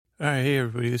All right, hey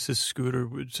everybody, this is Scooter.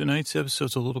 Tonight's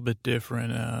episode's a little bit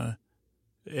different. I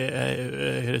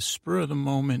had a spur of the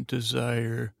moment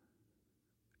desire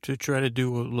to try to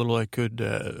do what little I could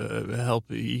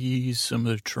help ease some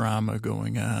of the trauma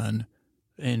going on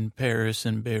in Paris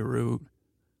and Beirut.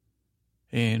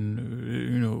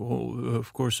 And,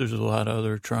 of course, there's a lot of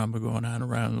other trauma going on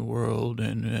around the world.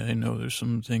 And I know there's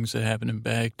some things that happened in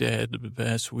Baghdad the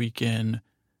past weekend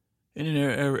and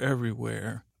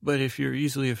everywhere. But if you're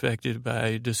easily affected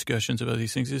by discussions about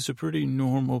these things, it's a pretty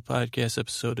normal podcast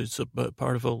episode. It's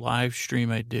part of a live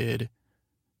stream I did.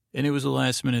 And it was a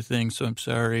last minute thing, so I'm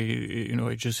sorry.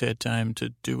 I just had time to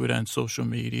do it on social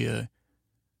media.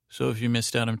 So if you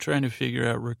missed out, I'm trying to figure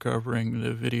out recovering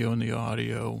the video and the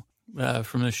audio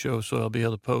from the show so I'll be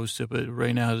able to post it. But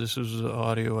right now, this is the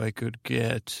audio I could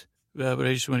get. But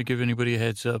I just want to give anybody a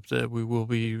heads up that we will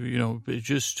be,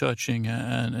 just touching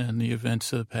on the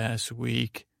events of the past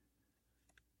week.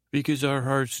 Because our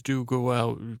hearts do go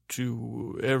out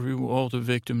to all the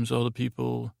victims, all the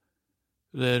people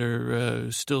that are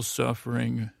still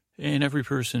suffering, and every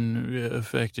person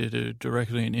affected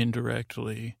directly and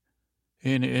indirectly.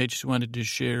 And I just wanted to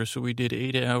share. So we did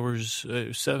 8 hours,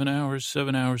 7 hours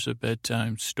of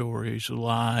bedtime stories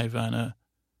live on a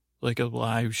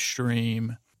live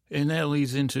stream. And that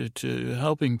leads into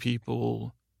helping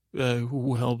people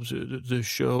who helped the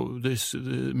show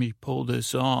me pull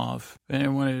this off. And I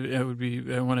want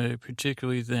to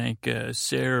particularly thank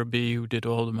Sarah B, who did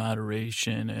all the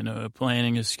moderation and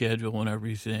planning a schedule and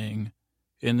everything.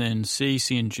 And then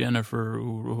Stacey and Jennifer,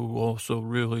 who also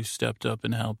really stepped up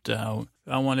and helped out.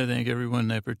 I want to thank everyone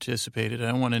that participated. I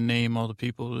don't want to name all the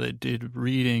people that did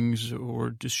readings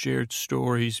or just shared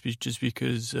stories just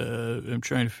because I'm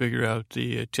trying to figure out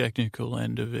the technical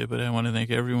end of it. But I want to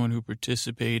thank everyone who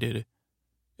participated,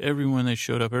 everyone that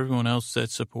showed up, everyone else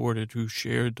that supported, who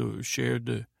shared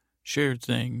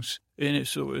things.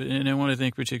 And I want to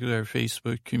thank particularly our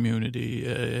Facebook community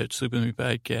at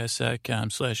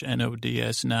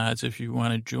sleepwithmepodcast.com/NODS-nods. If you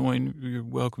want to join, you're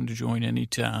welcome to join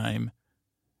anytime.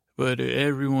 But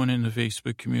everyone in the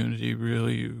Facebook community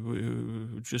really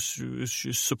just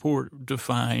support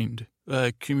defined,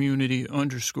 community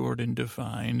underscored and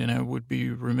defined. And I would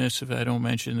be remiss if I don't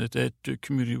mention that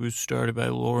community was started by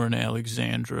Laura and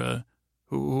Alexandra.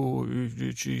 So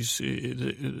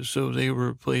they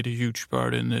played a huge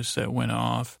part in this that went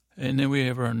off. And then we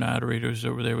have our moderators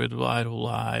over there with Lidle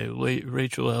Lie,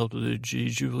 Rachel L to the G,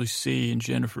 Julie C, and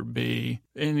Jennifer B.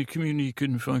 And the community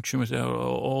couldn't function without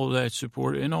all that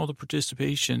support and all the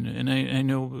participation. And I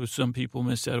know some people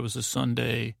missed out. It was a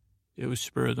Sunday. It was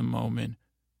spur of the moment.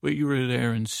 But you were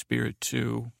there in spirit,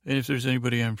 too. And if there's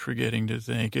anybody I'm forgetting to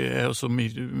thank, I also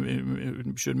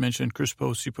should mention Chris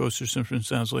Posty, Poster Something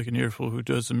Sounds Like an Earful, who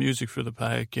does the music for the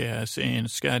podcast,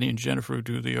 and Scotty and Jennifer, who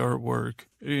do the artwork.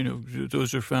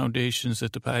 Those are foundations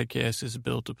that the podcast is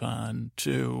built upon,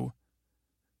 too.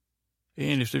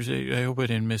 And if I hope I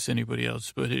didn't miss anybody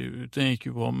else, but thank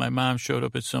you all. My mom showed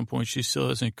up at some point. She still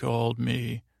hasn't called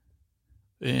me.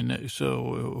 And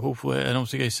so hopefully, I don't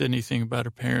think I said anything about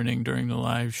her parenting during the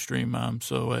live stream, Mom.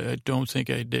 So I don't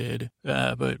think I did.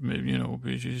 But,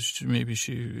 maybe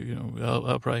she,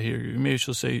 I'll probably hear you. Maybe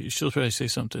she'll probably say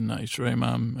something nice, right,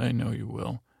 Mom? I know you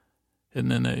will. And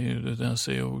then they'll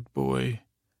say, oh, boy,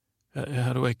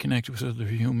 how do I connect with other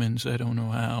humans? I don't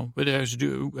know how. But I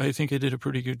think I did a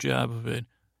pretty good job of it.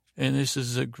 And this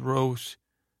is a growth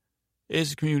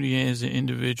as a community, as an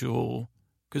individual,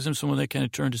 because I'm someone that kind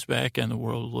of turned his back on the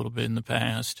world a little bit in the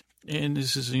past. And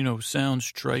this is,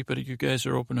 sounds trite, but you guys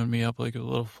are opening me up like a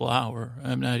little flower.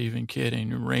 I'm not even kidding.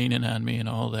 You're raining on me and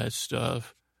all that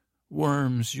stuff.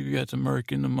 Worms, you got the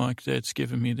murk and the muck that's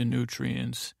giving me the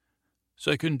nutrients.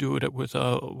 So I couldn't do it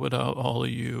without all of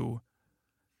you.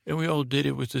 And we all did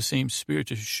it with the same spirit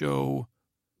to show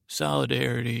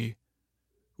solidarity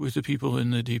with the people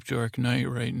in the deep, dark night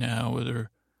right now,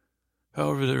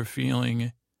 however they're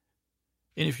feeling.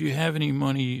 And if you have any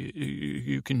money,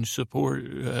 you can support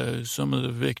some of the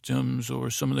victims or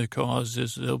some of the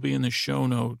causes. They'll be in the show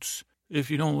notes.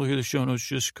 If you don't look at the show notes,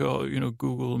 just call,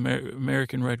 Google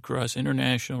American Red Cross,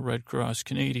 International Red Cross,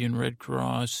 Canadian Red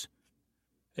Cross.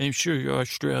 And I'm sure you're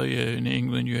Australia and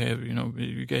England, you have,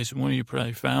 you guys, one of you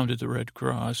probably founded the Red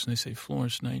Cross, and they say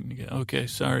Florence Nightingale. Okay,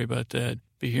 sorry about that.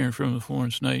 Be hearing from the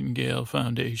Florence Nightingale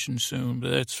Foundation soon, but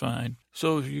that's fine.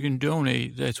 So if you can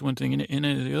donate, that's one thing. And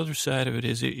the other side of it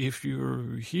is if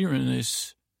you're hearing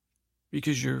this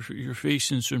because you're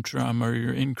facing some trauma or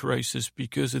you're in crisis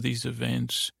because of these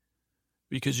events,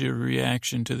 because of your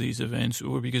reaction to these events,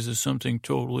 or because of something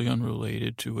totally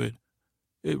unrelated to it,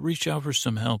 reach out for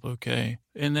some help, okay?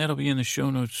 And that'll be in the show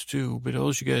notes too. But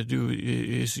all you got to do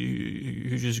is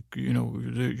you just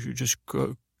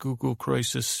Google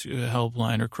crisis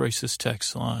helpline or crisis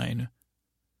text line,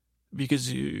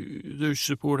 because there's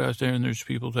support out there and there's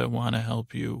people that want to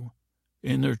help you,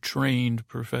 and they're trained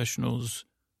professionals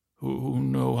who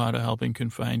know how to help and can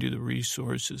find you the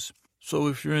resources. So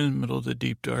if you're in the middle of the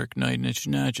deep, dark night and it's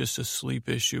not just a sleep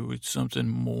issue, it's something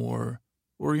more,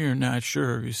 or you're not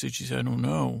sure, you say, geez, I don't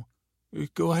know,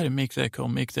 go ahead and make that call,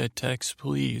 make that text,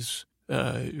 please,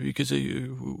 because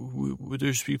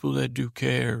there's people that do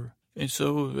care. And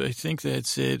so I think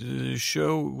that's it. The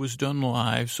show was done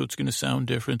live, so it's going to sound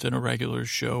different than a regular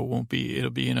show.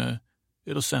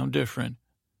 It'll sound different.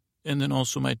 And then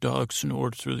also my dog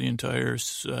snored through the entire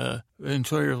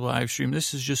live stream.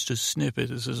 This is just a snippet.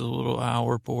 This is a little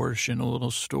hour portion, a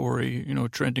little story,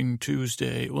 trending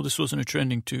Tuesday. Well, this wasn't a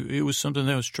trending Tuesday. It was something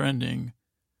that was trending,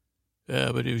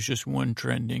 but it was just one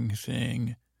trending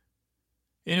thing.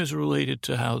 And it was related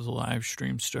to how the live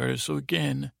stream started. So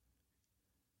again,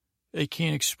 I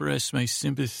can't express my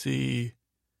sympathy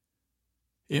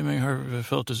in my heart if I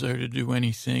felt desire to do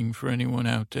anything for anyone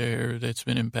out there that's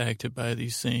been impacted by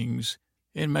these things,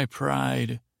 and my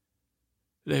pride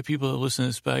that people that listen to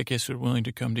this podcast are willing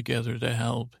to come together to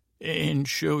help and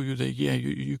show you that, yeah,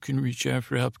 you can reach out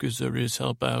for help because there is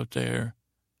help out there.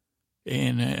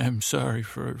 And I'm sorry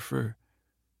for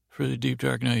the deep,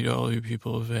 dark night all you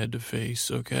people have had to face,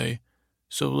 okay?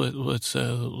 So let's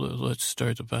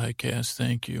start the podcast.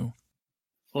 Thank you.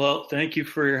 Well, thank you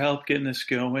for your help getting this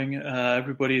going.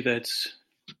 Everybody that's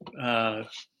out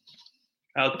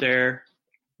there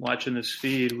watching this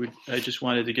feed, I just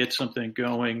wanted to get something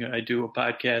going. I do a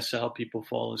podcast to help people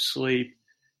fall asleep.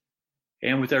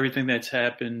 And with everything that's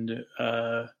happened,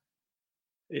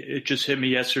 it just hit me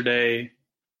yesterday.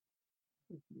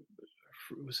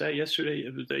 Was that yesterday?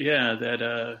 Yeah,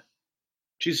 that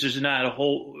there's not a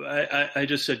whole, I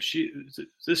just said,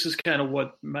 this is kind of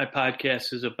what my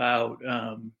podcast is about.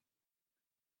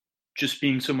 Just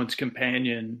being someone's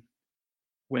companion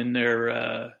when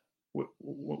they're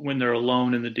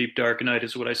alone in the deep, dark night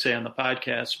is what I say on the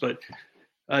podcast, but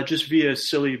just via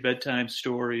silly bedtime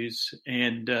stories.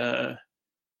 And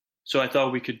so I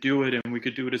thought we could do it, and we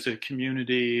could do it as a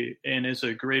community and as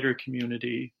a greater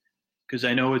community, because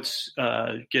I know it's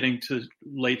getting to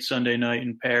late Sunday night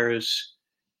in Paris,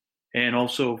 and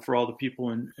also for all the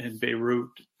people in Beirut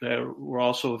that were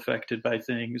also affected by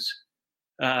things.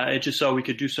 I just thought we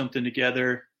could do something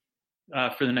together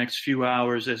for the next few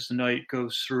hours as the night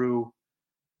goes through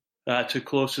to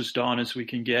closest dawn as we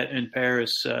can get in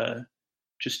Paris.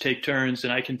 Just take turns,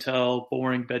 and I can tell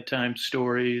boring bedtime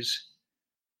stories.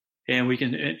 And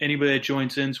anybody that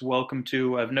joins in is welcome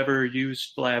to. I've never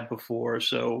used Blab before,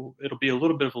 so it'll be a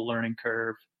little bit of a learning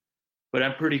curve. But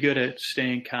I'm pretty good at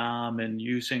staying calm and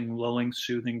using lulling,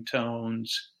 soothing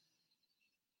tones.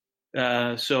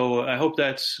 So I hope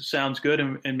that sounds good.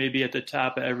 And maybe at the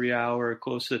top of every hour,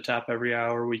 close to the top of every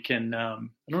hour, we can, I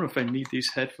don't know if I need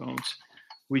these headphones.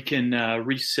 We can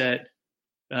reset.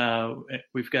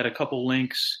 We've got a couple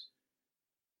links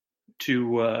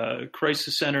to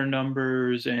crisis center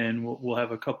numbers, and we'll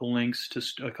have a couple links to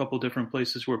a couple different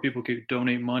places where people could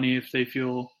donate money if they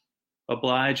feel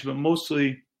obliged. But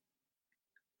mostly,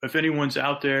 if anyone's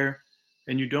out there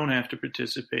and you don't have to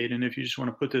participate, and if you just want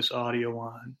to put this audio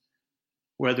on,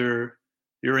 whether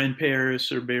you're in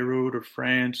Paris or Beirut or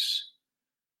France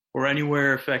or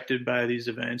anywhere affected by these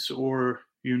events, or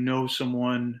you know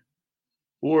someone,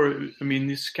 or, I mean,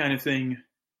 this kind of thing,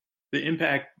 the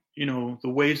impact, the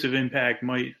waves of impact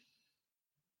might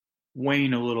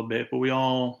wane a little bit, but we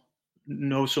all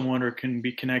know someone or can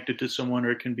be connected to someone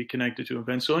or can be connected to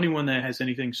events. So anyone that has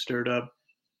anything stirred up,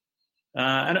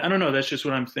 I don't know. That's just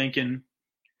what I'm thinking.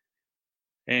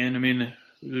 And I mean,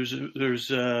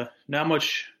 there's not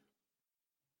much.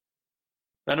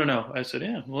 I don't know. I said,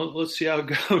 yeah, well, let's see how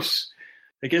it goes.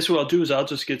 I guess what I'll do is I'll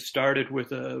just get started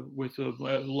with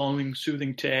lulling,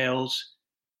 soothing tales.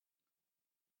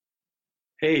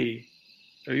 Hey,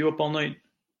 are you up all night,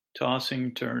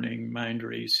 tossing, turning, mind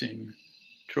racing,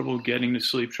 trouble getting to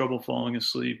sleep, trouble falling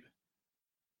asleep?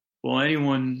 Well,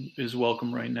 anyone is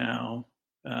welcome right now.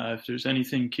 If there's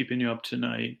anything keeping you up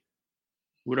tonight,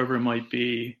 whatever it might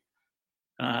be,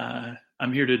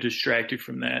 I'm here to distract you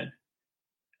from that.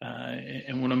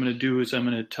 And what I'm going to do is I'm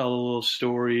going to tell a little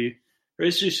story.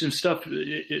 There's just some stuff.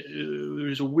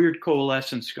 There's a weird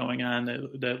coalescence going on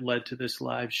that led to this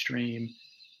live stream.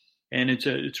 and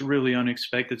it's really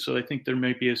unexpected. So I think there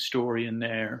might be a story in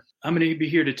there. I'm going to be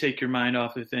here to take your mind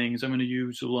off of things. I'm going to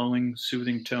use lulling,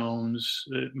 soothing tones.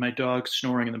 My dog's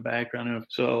snoring in the background,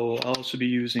 so I'll also be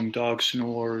using dog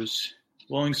snores,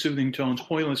 lulling, soothing tones,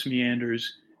 pointless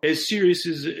meanders. As serious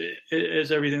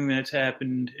as everything that's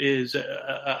happened is,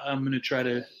 I'm going to try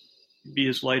to be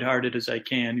as lighthearted as I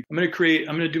can. I'm going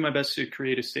to do my best to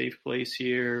create a safe place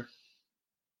here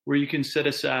where you can set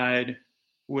aside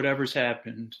whatever's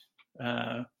happened,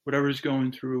 whatever's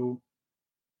going through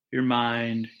your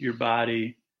mind, your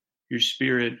body, your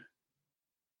spirit,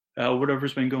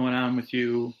 whatever's been going on with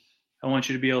you. I want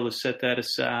you to be able to set that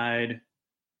aside,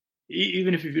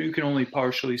 even if you can only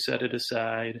partially set it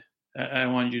aside. I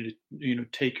want you to,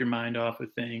 take your mind off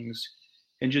of things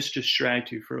and just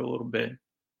distract you for a little bit.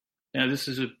 Now, this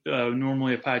is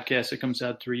normally a podcast that comes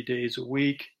out 3 days a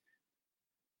week,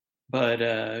 but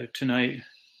tonight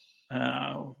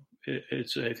I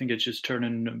think it's just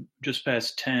turning just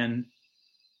past 10,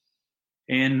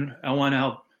 and I want to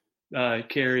help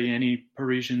carry any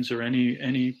Parisians or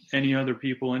any other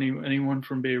people, anyone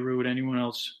from Beirut, anyone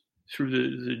else through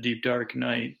the deep dark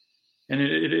night. And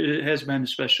it has been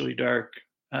especially dark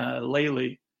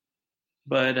lately,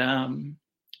 but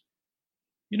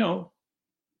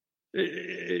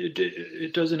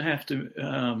it doesn't have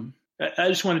to. I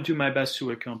just want to do my best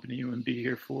to accompany you and be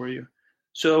here for you.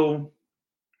 So,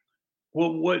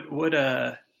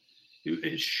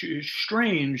 it's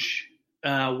strange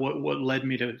what led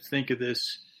me to think of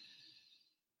this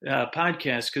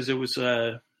podcast, because it was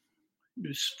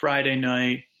Friday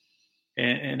night,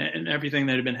 and everything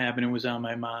that had been happening was on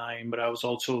my mind, but I was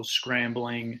also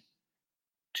scrambling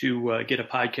to get a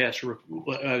podcast.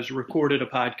 I was recorded a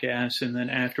podcast, and then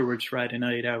afterwards, Friday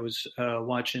night, I was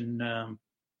watching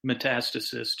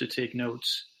Metastasis to take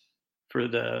notes for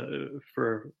the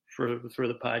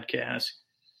podcast.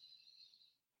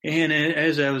 And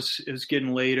as it was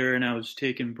getting later, and I was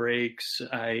taking breaks,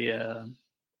 I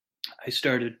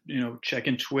started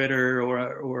checking Twitter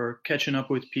or catching up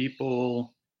with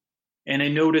people. And I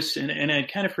noticed, and I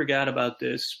kind of forgot about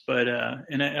this, but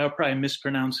and I'll probably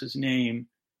mispronounce his name,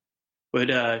 but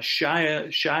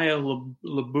Shia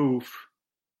LaBeouf,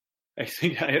 I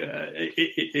think,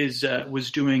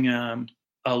 was doing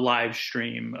a live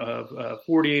stream of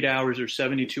 48 hours or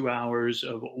 72 hours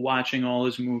of watching all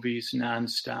his movies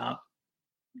nonstop.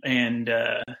 And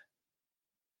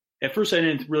at first, I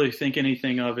didn't really think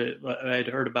anything of it. I'd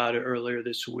heard about it earlier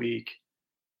this week,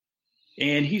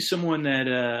 and he's someone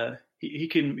that he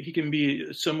can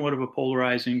be somewhat of a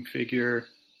polarizing figure.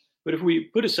 But if we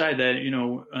put aside that,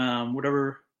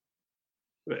 whatever,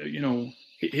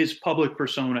 his public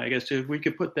persona, I guess, if we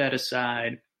could put that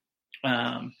aside,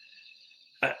 I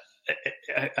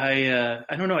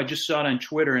don't know. I just saw it on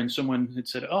Twitter, and someone had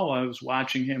said, "Oh, I was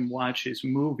watching him watch his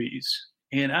movies,"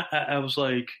 and I was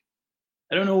like,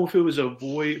 I don't know if it was a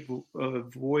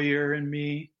voyeur in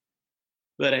me,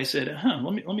 but I said,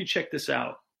 let me check this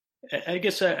out. I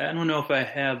guess I don't know if I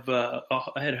have I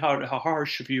had a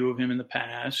harsh view of him in the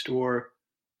past, or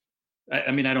I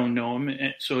don't know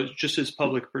him, so it's just his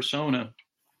public persona.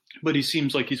 But he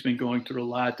seems like he's been going through a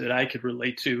lot that I could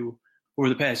relate to over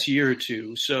the past year or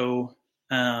two. So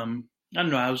I don't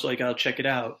know. I was like, I'll check it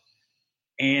out,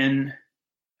 and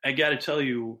I got to tell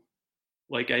you,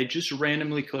 like, I just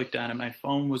randomly clicked on it. My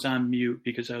phone was on mute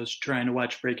because I was trying to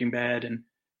watch Breaking Bad and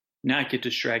not get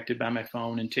distracted by my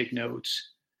phone and take notes.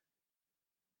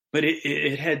 But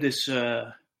it had this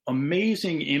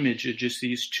amazing image of just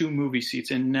these two movie seats.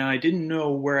 And now I didn't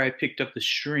know where I picked up the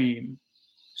stream.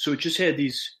 So it just had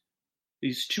these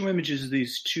two images of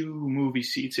these two movie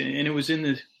seats. And it was in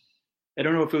the, I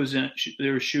don't know if it was, they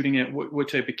were shooting at what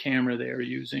type of camera they were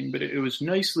using, but it was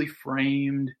nicely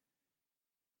framed.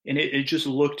 And it just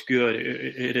looked good.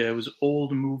 It was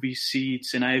old movie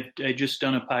seats. And I just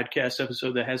done a podcast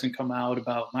episode that hasn't come out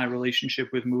about my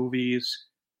relationship with movies.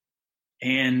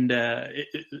 And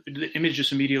the image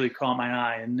just immediately caught my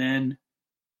eye. And then,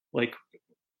 like,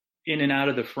 in and out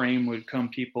of the frame would come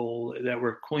people that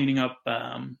were cleaning up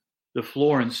the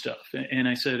floor and stuff. And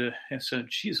I said,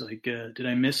 geez, like, did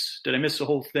I miss the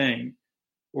whole thing?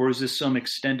 Or is this some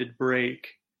extended break?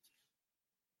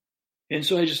 And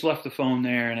so I just left the phone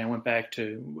there, and I went back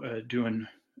to doing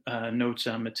notes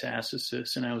on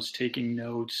Metastasis, and I was taking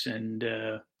notes. And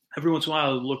every once in a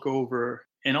while I would look over,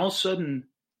 and all of a sudden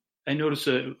I noticed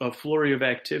a flurry of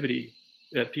activity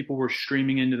that people were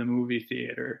streaming into the movie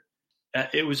theater.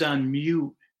 It was on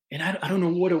mute, and I don't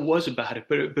know what it was about it,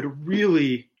 but it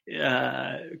really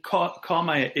it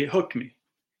hooked me.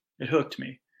 It hooked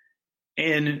me.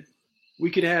 And we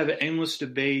could have endless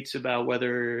debates about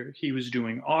whether he was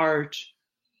doing art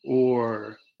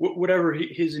or whatever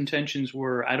his intentions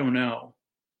were. I don't know.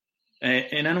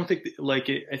 And I don't think like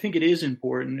it, I think it is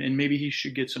important, and maybe he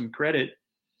should get some credit,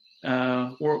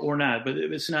 or not. But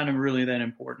it's not really that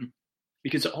important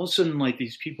because all of a sudden, like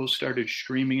these people started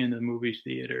streaming in the movie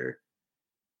theater,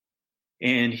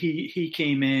 and he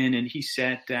came in and he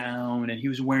sat down and he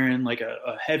was wearing like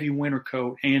a heavy winter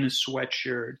coat and a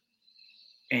sweatshirt,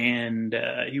 and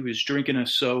he was drinking a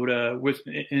soda with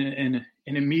and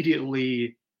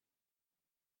immediately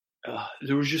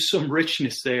there was just some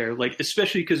richness there, like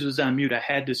especially because it was on mute. I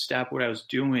had to stop what I was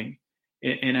doing,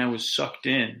 and I was sucked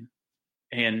in.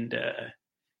 And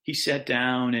he sat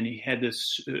down and he had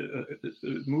this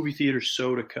movie theater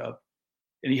soda cup,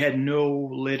 and he had no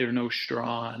lid or no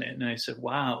straw on it. And I said,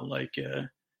 "Wow, like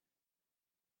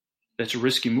that's a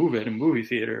risky move at a movie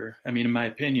theater. I mean, in my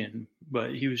opinion."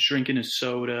 But he was drinking his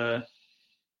soda,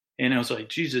 and I was like,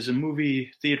 "Jesus, a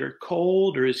movie theater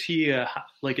cold, or is he a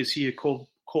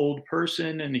cold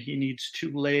person and he needs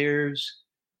two layers?"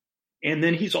 And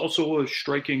then he's also a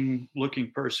striking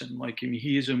looking person. Like, I mean,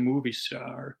 he is a movie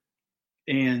star,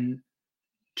 and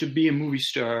to be a movie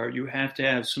star, you have to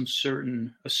have a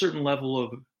certain level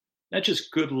of not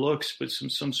just good looks, but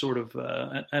some sort of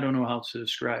I don't know how to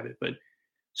describe it, but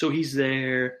so he's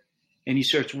there and he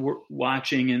starts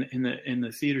watching, and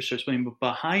the theater starts playing, but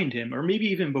behind him, or maybe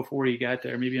even before he got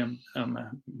there, maybe I'm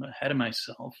ahead of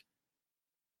myself.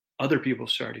 Other people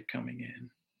started coming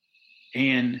in,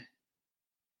 and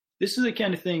this is the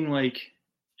kind of thing like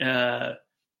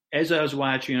as I was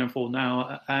watching it unfold.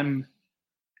 Now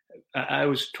I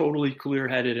was totally clear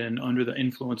headed and under the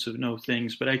influence of no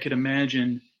things, but I could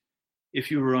imagine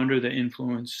if you were under the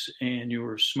influence and you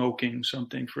were smoking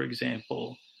something, for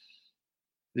example,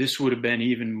 this would have been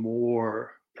even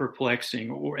more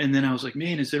perplexing. And then I was like,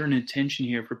 man, is there an intention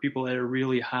here for people that are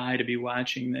really high to be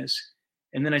watching this?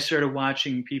 And then I started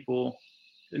watching people,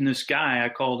 and this guy, I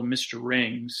called him Mr.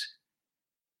 Rings.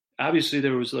 Obviously,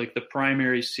 there was like the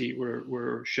primary seat where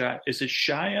is it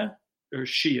Shia or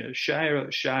Shia?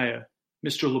 Shia.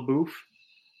 Mr. LaBeouf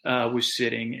was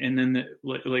sitting, and then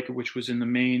which was in the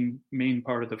main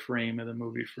part of the frame of the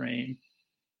movie frame,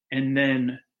 and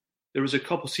then there was a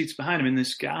couple seats behind him, and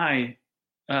this guy,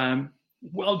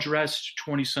 well dressed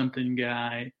 20-something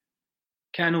guy,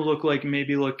 kind of looked like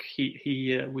maybe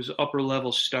he was upper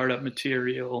level startup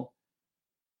material.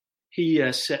 He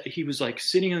was like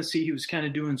sitting on the seat. He was kind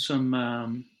of doing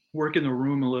some work in the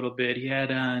room a little bit. He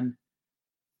had on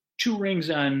 2 rings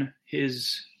on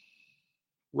his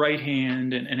right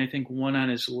hand, and I think one on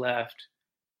his left.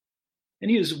 And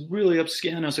he was really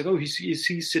upscale. And I was like, oh,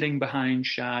 he's sitting behind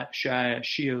Shia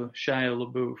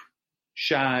LaBeouf,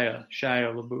 Shia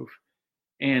LaBeouf,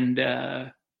 and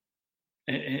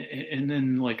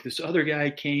then like this other guy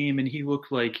came, and he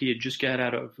looked like he had just got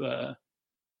out of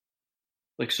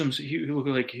he looked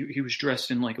like he was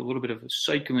dressed in like a little bit of a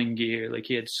cycling gear, like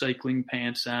he had cycling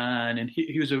pants on, and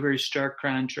he was a very stark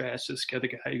contrast. This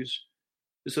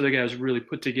other guy was really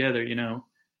put together, you know.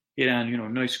 He had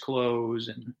on nice clothes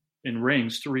and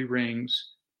rings, 3 rings,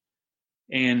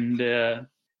 and I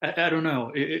don't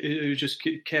know. It just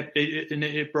kept and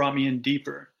it brought me in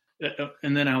deeper.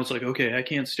 And then I was like, okay, I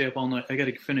can't stay up all night. I got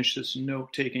to finish this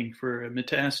note taking for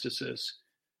Metastasis.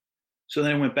 So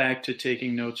then I went back to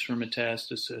taking notes for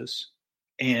Metastasis,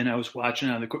 and I was watching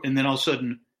on and then all of a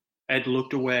sudden I had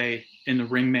looked away, and the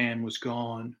ring man was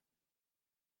gone.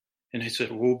 And I said,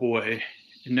 oh boy.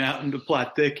 And now the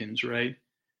plot thickens, right?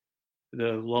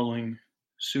 The lulling,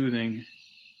 soothing,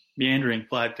 meandering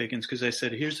plot thickens, because I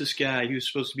said, here's this guy. He was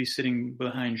supposed to be sitting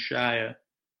behind Shia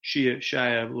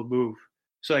LaBeouf.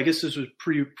 So I guess this was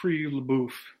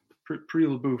pre-LaBeouf,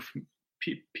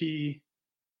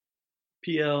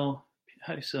 PL,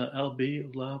 how do you say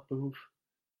LB, LaBeouf,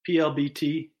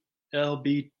 PLBT,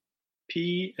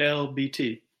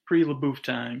 PLBT, pre-LaBeouf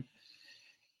time.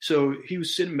 So he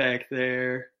was sitting back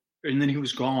there, and then he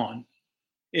was gone.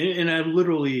 And I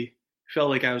literally felt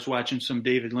like I was watching some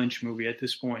David Lynch movie at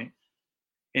this point.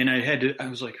 And I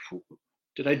was like,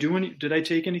 did I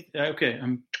take anything? Okay,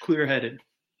 I'm clear headed.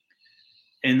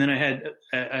 And then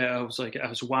I was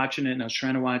watching it, and I was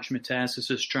trying to watch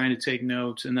Metastasis, trying to take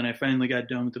notes. And then I finally got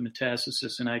done with the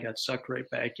Metastasis, and I got sucked right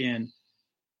back in.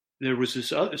 There was this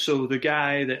so the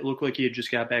guy that looked like he had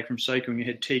just got back from cycling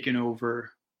had taken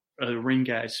over the ring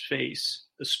guy's face,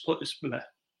 this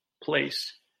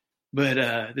place.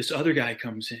 But this other guy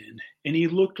comes in, and he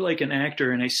looked like an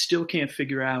actor, and I still can't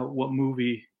figure out what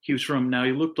movie he was from. Now,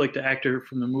 he looked like the actor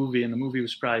from the movie, and the movie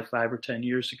was probably 5 or 10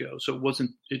 years ago, so I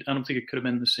don't think it could have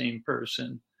been the same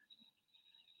person.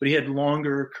 But he had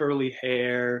longer, curly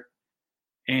hair,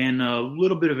 and a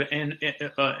little bit of an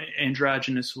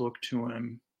androgynous look to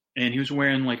him. And he was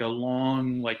wearing like a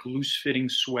long, like loose fitting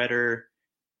sweater,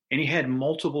 and he had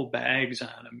multiple bags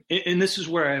on him. And this is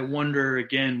where I wonder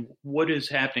again, what is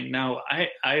happening now? I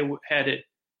had it.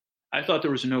 I thought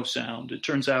there was no sound. It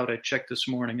turns out I checked this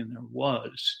morning and there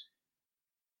was.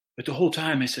 But the whole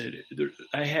time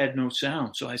I had no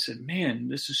sound. So I said, man,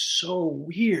 this is so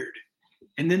weird.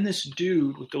 And then this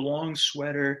dude with the long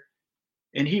sweater,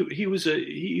 and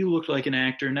he looked like an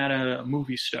actor, not a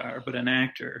movie star, but an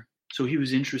actor. So he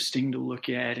was interesting to look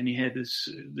at, and he had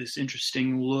this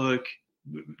interesting look,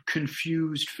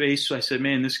 confused face. So I said,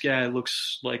 man, this guy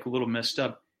looks like a little messed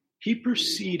up. He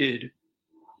proceeded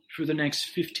for the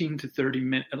next 15 to 30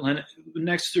 minutes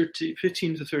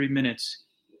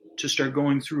to start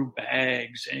going through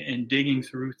bags and digging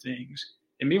through things.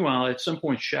 And meanwhile, at some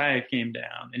point, Shia came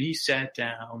down and he sat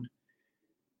down,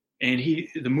 and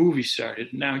the movie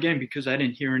started. Now, again, because I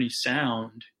didn't hear any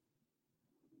sound,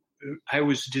 I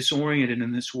was disoriented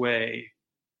in this way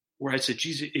where I said,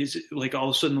 Jesus, is it like all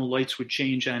of a sudden the lights would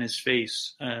change on his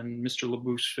face, on Mr.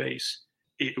 LaBeouf's face.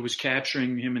 It was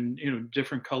capturing him, and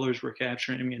different colors were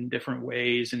capturing him in different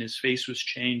ways, and his face was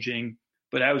changing.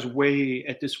 But I was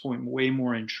at this point, way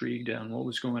more intrigued on what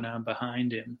was going on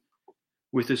behind him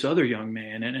with this other young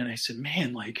man. And I said,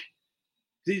 man, like,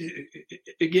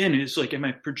 again, it's like, am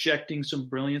I projecting some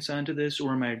brilliance onto this,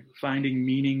 or am I finding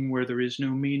meaning where there is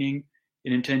no meaning,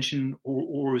 an intention,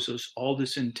 or was all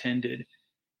this intended?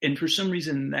 And for some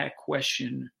reason, that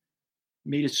question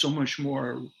made it so much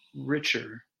more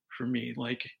richer for me,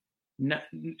 like not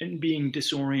and being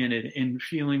disoriented and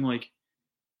feeling like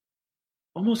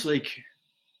almost like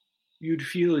you'd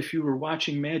feel if you were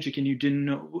watching magic and you didn't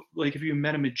know, like if you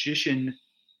met a magician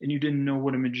and you didn't know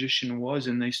what a magician was,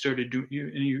 and they started doing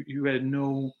you had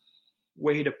no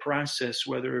way to process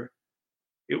whether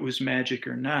it was magic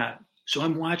or not. So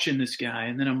I'm watching this guy,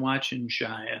 and then I'm watching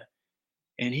Shia,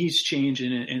 and he's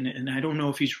changing, and I don't know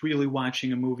if he's really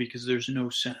watching a movie because there's no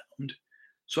sound.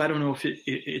 So I don't know if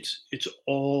it's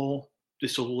all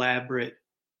this elaborate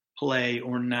play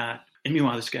or not. And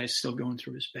meanwhile, this guy's still going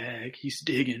through his bag. He's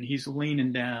digging. He's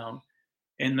leaning down,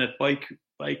 and the bike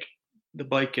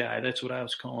guy. That's what I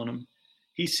was calling him.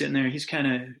 He's sitting there. He's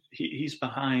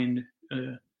behind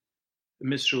Mr.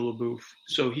 LaBeouf,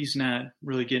 so he's not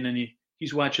really getting any.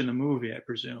 He's watching the movie, I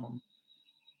presume.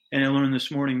 And I learned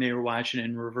this morning they were watching it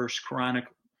in reverse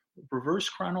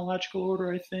chronological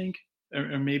order, I think,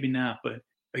 or maybe not. But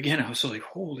again, I was like,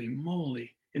 holy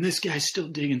moly. And this guy's still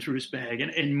digging through his bag,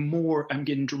 and more, I'm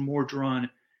getting more drawn.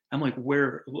 I'm like,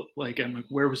 where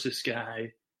was this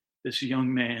guy, this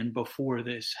young man before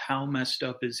this? How messed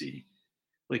up is he?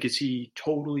 Like, is he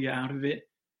totally out of it?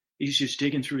 He's just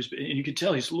digging through his, and you can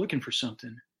tell he's looking for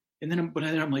something. And then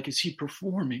I'm like, is he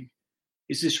performing?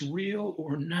 Is this real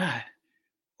or not?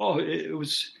 Oh, it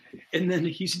was, and then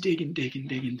he's digging.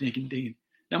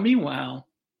 Now, meanwhile,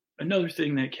 another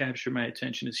thing that captured my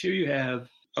attention is here you have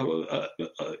a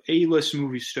A-list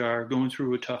movie star going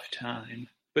through a tough time,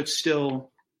 but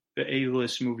still the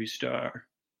A-list movie star,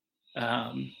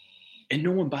 and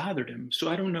no one bothered him. So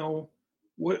I don't know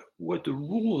what the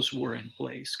rules were in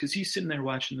place, because he's sitting there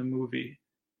watching the movie.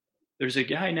 There's a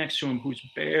guy next to him who's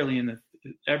barely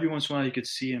every once in a while you could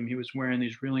see him. He was wearing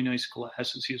these really nice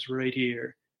glasses. He was right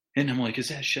here. And I'm like, is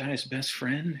that Shia's best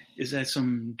friend? Is that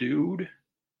some dude?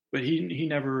 But he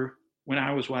never, when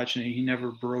I was watching it, he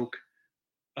never broke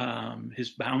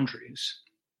his boundaries.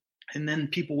 And then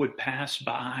people would pass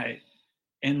by,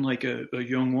 and like a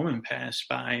young woman passed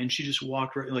by, and she just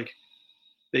walked right, like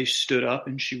they stood up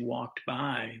and she walked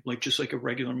by, like just like a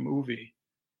regular movie.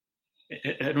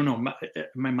 I don't know,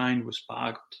 my mind was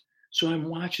boggled. So I'm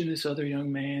watching this other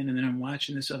young man, and then I'm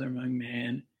watching this other young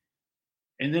man.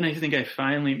 And then I think I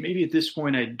finally, maybe at this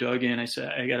point I dug in. I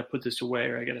said, I got to put this away,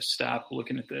 or I got to stop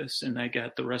looking at this. And I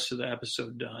got the rest of the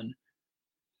episode done.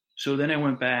 So then I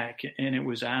went back, and it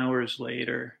was hours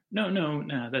later.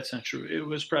 No, that's not true. It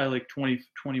was probably like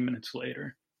 20 minutes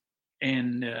later.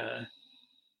 And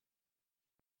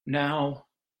now,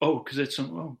 because it's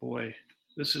oh boy,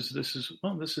 this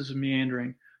is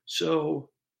meandering. So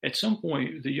at some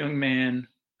point, the young man,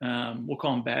 we'll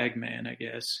call him Bag Man, I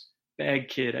guess. Bag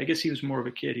kid. I guess he was more of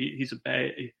a kid. He's a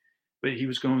bag, but he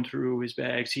was going through his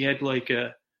bags. He had like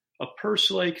a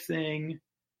purse-like thing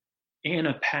and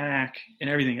a pack and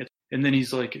everything. And then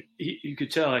he's like, you could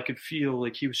tell, I could feel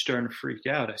like he was starting to freak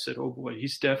out. I said, oh boy, he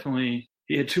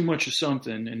had too much of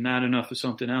something and not enough of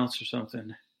something else or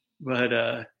something.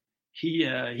 But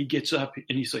he gets up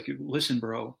and he's like, listen,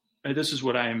 bro, this is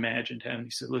what I imagined him.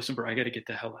 He said, listen, bro, I got to get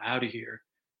the hell out of here.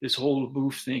 This whole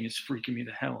LaBeouf thing is freaking me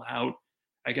the hell out.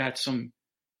 I got some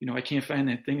I can't find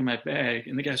that thing in my bag.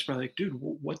 And the guy's probably like, dude,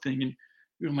 what thing? And,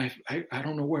 I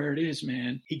don't know where it is,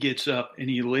 man. He gets up and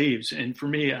he leaves. And for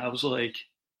me, I was like,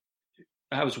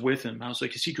 I was with him. I was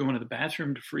like, is he going to the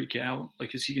bathroom to freak out?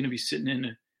 Like, is he going to be sitting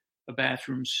in a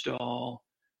bathroom stall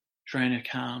trying to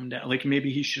calm down? Like,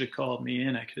 maybe he should have called me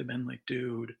in. I could have been like,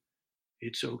 dude,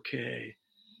 it's okay.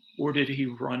 Or did he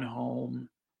run home?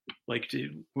 Like,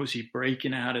 was he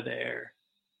breaking out of there?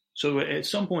 So at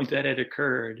some point that had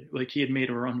occurred. Like, he had made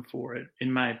a run for it,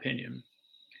 in my opinion.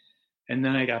 And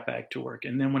then I got back to work.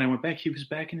 And then when I went back, he was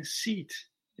back in his seat.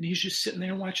 And he's just sitting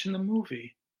there watching the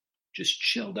movie, just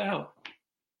chilled out.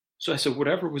 So I said,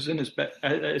 whatever was in his bed.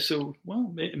 I said,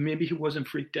 well, maybe he wasn't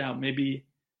freaked out. Maybe,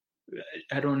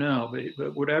 I don't know.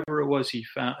 But whatever it was, he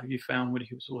found what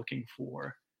he was looking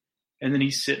for. And then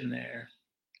he's sitting there.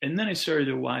 And then I started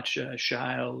to watch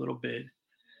Shia a little bit.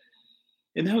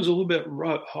 And that was a little bit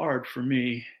hard for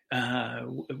me,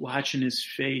 watching his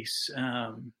face.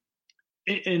 And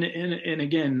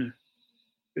again,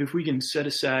 if we can set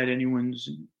aside anyone's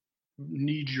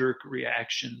knee-jerk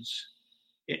reactions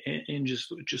and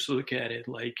just look at it,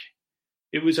 like,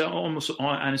 it was almost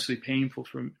honestly painful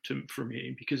for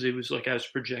me, because it was like I was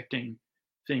projecting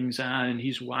things on, and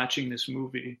he's watching this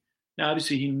movie. Now,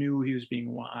 obviously, he knew he was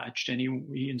being watched, and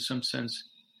he in some sense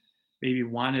maybe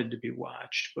wanted to be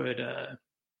watched, but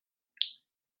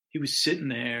he was sitting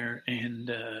there, and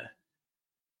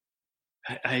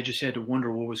I just had to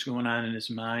wonder what was going on in his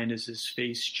mind as his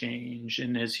face changed,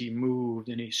 and as he moved,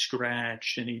 and he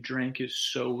scratched, and he drank his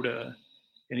soda,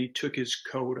 and he took his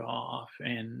coat off,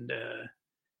 and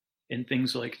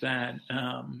things like that. So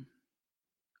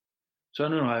I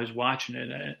don't know. I was watching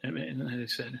it, and I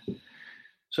said,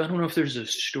 so I don't know if there's a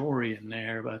story in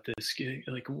there about this gig,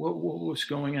 like what was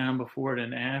going on before it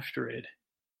and after it.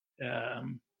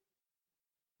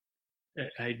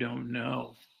 I don't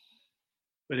know,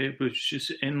 but it was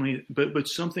just endless. But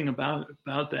something about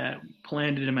that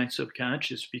planted in my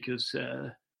subconscious, because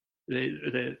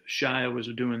that Shia was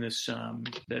doing this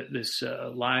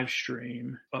live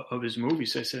stream of his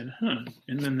movies. I said, huh.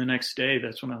 And then the next day,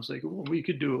 that's when I was like, well, we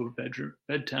could do a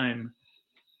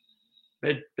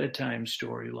bedtime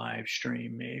story live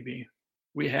stream. Maybe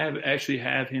we actually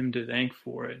have him to thank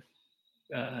for it,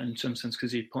 in some sense,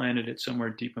 because he planted it somewhere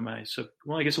deep in my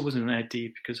well, I guess it wasn't that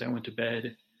deep, because I went to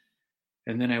bed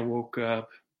and then I woke up.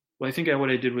 Well, I think what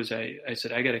I did was I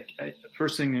said,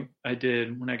 first thing I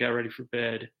did when I got ready for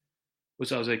bed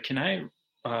was I was like, can I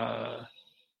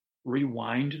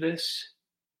rewind this?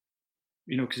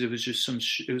 Because it was just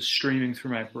it was streaming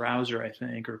through my browser, I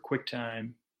think, or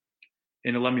QuickTime,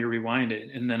 and it let me rewind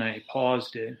it. And then I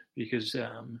paused it, because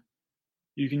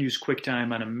you can use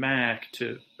QuickTime on a Mac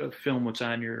to film what's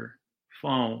on your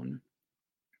phone.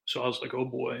 So I was like, oh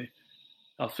boy,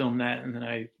 I'll film that. And then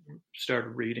I started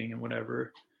reading and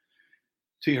whatever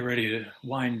to get ready to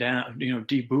wind down,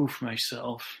 deboof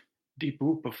myself,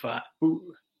 deboofify, boof,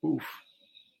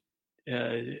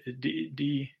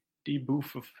 deboof,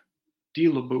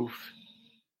 de-LaBeouf.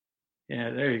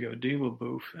 Yeah, there you go,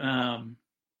 de-LaBeouf.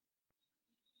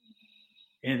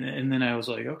 And then I was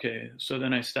like, okay. So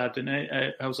then I stopped, and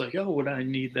I was like, oh, would I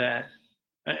need that?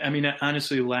 I mean,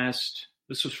 honestly,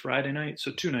 this was Friday night.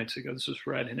 So 2 nights ago, this was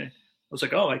Friday night. I was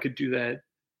like, oh, I could do that.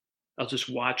 I'll just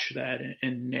watch that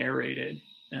and narrate it.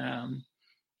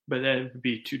 But that would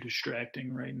be too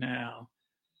distracting right now.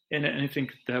 And I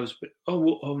think that was,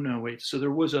 oh no, wait. So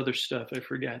there was other stuff I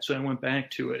forgot. So I went back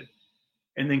to it.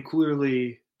 And then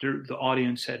clearly the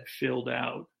audience had filled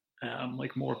out.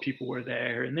 Like more people were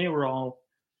there, and they were all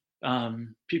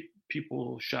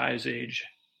people Shia's age,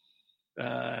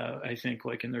 I think,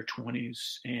 like in their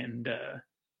 20s. And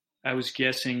I was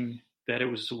guessing that it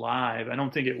was live. I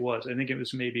don't think it was. I think it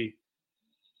was maybe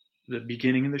the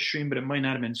beginning of the stream, but it might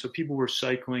not have been. So people were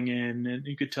cycling in, and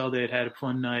you could tell they had a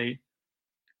fun night.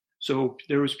 So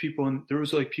there was people in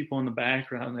the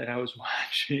background that I was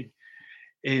watching,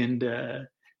 and there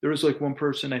was like one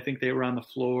person, I think they were on the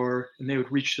floor, and they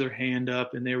would reach their hand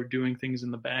up, and they were doing things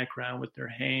in the background with their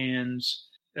hands.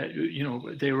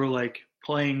 They were like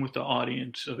playing with the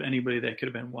audience of anybody that could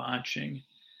have been watching.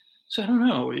 So I don't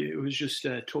know. It was just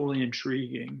totally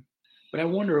intriguing. But I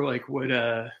wonder, like, what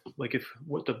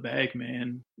the bag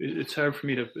man. It's hard for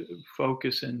me to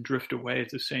focus and drift away at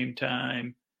the same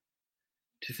time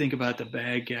to think about the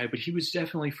bad guy. But he was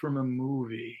definitely from a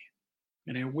movie,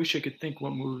 and I wish I could think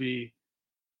what movie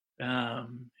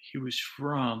he was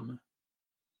from,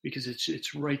 because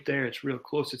it's right there. It's real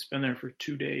close. It's been there for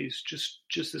 2 days, just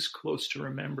this close to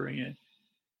remembering it.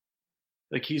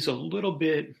 Like, he's a little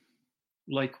bit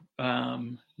like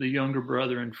the younger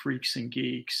brother in Freaks and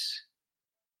Geeks.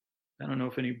 I don't know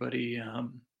if anybody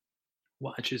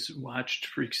watched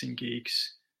Freaks and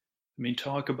Geeks. I mean,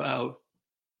 talk about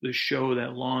the show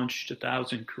that launched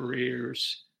 1,000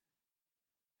 careers.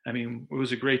 I mean, it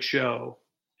was a great show,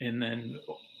 and then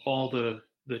all the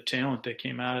talent that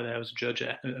came out of that was Judge.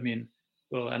 I mean,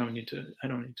 well, I don't need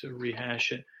to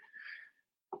rehash it,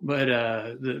 but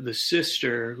the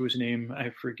sister whose name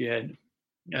I forget,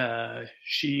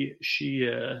 she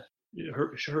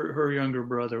her younger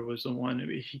brother was the one.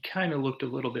 He kind of looked a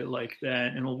little bit like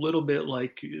that, and a little bit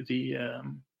like the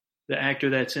actor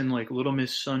that's in like Little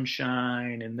Miss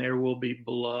Sunshine and There Will Be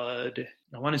Blood.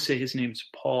 I want to say his name's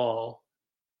Paul,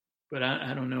 but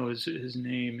I don't know his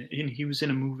name. And he was in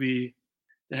a movie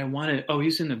that I wanted. Oh,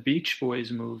 he's in the Beach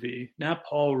Boys movie, not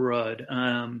Paul Rudd.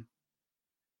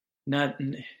 Not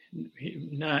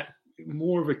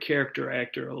more of a character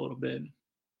actor a little bit.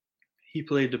 He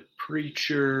played the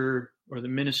preacher or the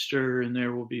minister in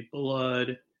There Will Be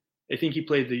Blood. I think he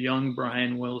played the young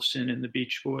Brian Wilson in the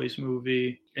Beach Boys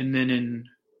movie. And then in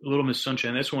Little Miss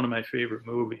Sunshine, that's one of my favorite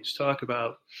movies. Talk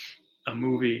about a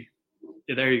movie.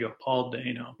 Yeah, there you go, Paul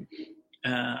Dano.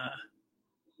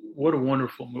 What a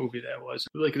wonderful movie that was.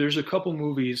 Like, there's a couple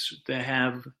movies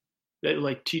that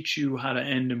like teach you how to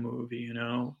end a movie, you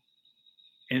know?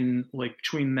 And like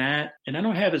between that, and I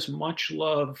don't have as much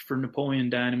love for Napoleon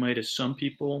Dynamite as some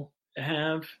people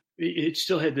have. It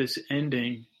still had this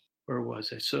ending. Where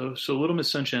was I? So Little Miss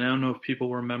Sunshine, I don't know if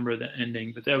people remember the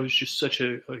ending, but that was just such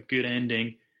a good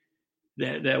ending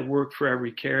that worked for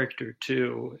every character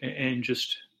too. And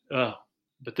just, but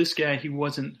this guy, he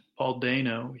wasn't Paul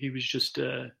Dano. He was just,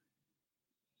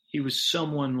 he was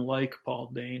someone like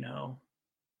Paul Dano,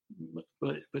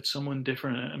 but someone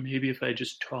different. Maybe if I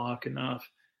just talk enough,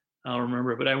 I'll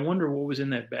remember. But I wonder what was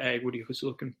in that bag, what he was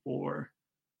looking for,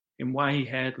 and why he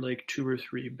had like 2 or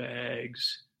 3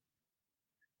 bags.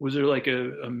 Was there like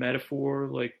a metaphor?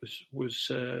 Like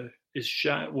is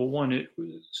shy? Well, one,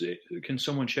 can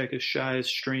someone check is Shy's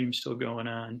stream still going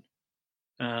on?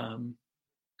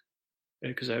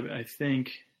 Because I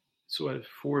think it's what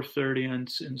 4:30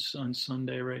 on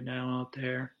Sunday right now out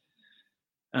there.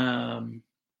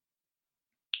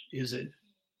 Is it?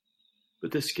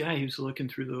 But this guy, he was looking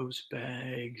through those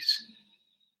bags.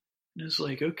 And it's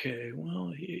like, okay,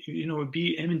 well, it'd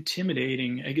be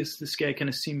intimidating. I guess this guy kind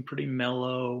of seemed pretty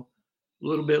mellow, a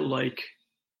little bit like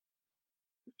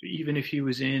even if he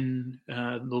was in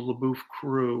the LaBeouf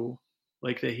crew,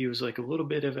 like that he was like a little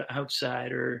bit of an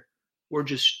outsider or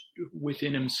just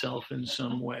within himself in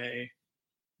some way.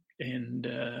 And,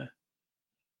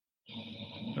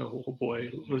 oh boy,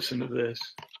 listen to this.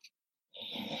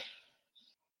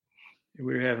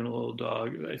 We were having a little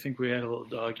dog. I think we had a little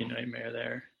doggy nightmare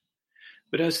there.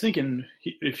 But I was thinking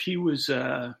if he was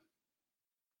in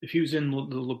the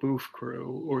LaBeouf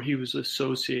crew or he was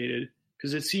associated,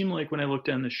 because it seemed like when I looked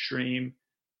on the stream,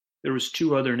 there was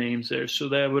 2 other names there. So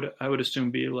I would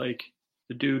assume be like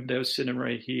the dude that was sitting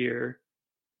right here,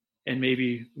 and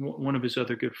maybe one of his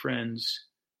other good friends,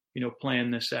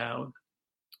 planned this out.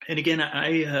 And again,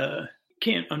 I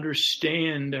can't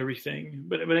understand everything,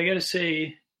 but I got to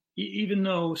say, even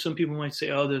though some people might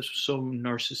say, "Oh, this was so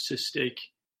narcissistic,"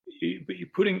 but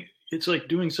it's like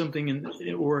doing something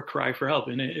or a cry for help,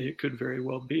 and it could very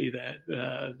well be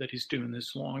that he's doing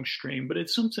this long stream. But in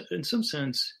some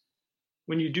sense,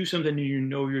 when you do something and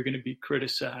you're going to be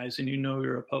criticized and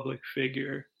you're a public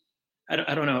figure,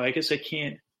 I don't know. I guess I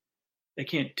can't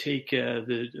take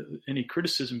any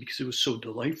criticism because it was so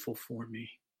delightful for me.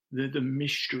 The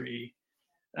mystery.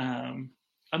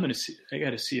 I got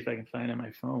to see if I can find it on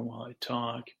my phone while I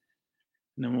talk.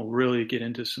 And then we'll really get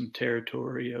into some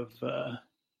territory of,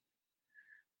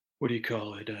 what do you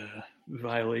call it?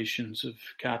 Violations of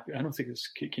copy. I don't think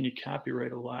can you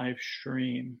copyright a live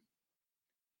stream?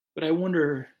 But I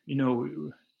wonder,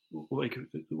 like,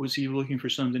 was he looking for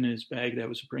something in his bag that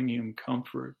was bringing him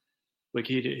comfort? Like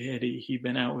he'd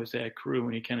been out with that crew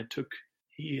and he kind of took,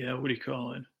 what do you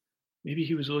call it? Maybe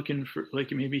he was looking for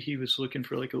like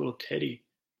a little teddy.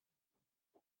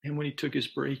 And when he took his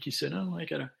break, he said, "Oh, I'm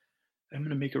going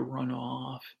to make a run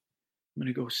off. I'm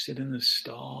going to go sit in the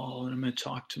stall and I'm going to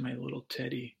talk to my little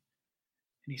Teddy."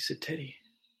 And he said, "Teddy,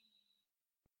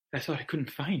 I thought I couldn't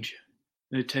find you."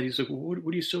 And Teddy's like, "Well,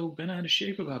 what are you so bent out of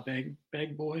shape about,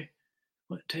 bag boy?"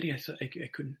 "What, Teddy, I thought I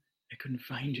couldn't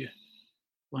find you."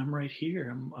 "Well, I'm right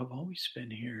here. I've always been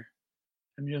here.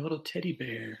 I'm your little teddy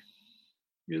bear,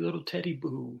 your little teddy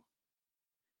boo."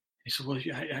 He said, "Well, I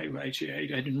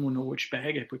didn't want to know which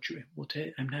bag I put you in." "Well,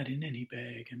 Ted, I'm not in any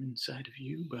bag. I'm inside of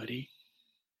you, buddy.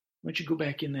 Why don't you go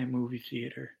back in that movie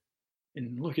theater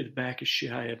and look at the back of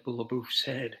Shia LaBeouf's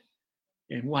head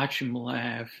and watch him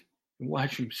laugh and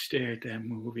watch him stare at that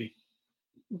movie."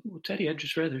 Well, Teddy, I'd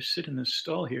just rather sit in the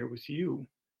stall here with you.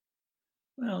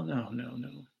 Well, no, no, no.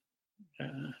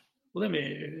 Let me,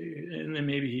 and then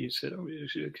maybe he said, oh, he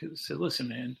said, listen,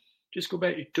 man, just go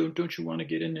back. Don't you want to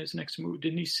get in his next movie?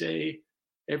 Didn't he say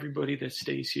everybody that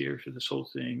stays here for this whole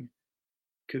thing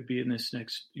could be in this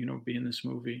next, be in this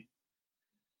movie?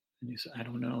 And he said, I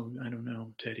don't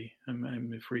know, Teddy.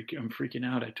 I'm freaking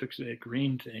out. I took that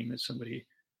green thing that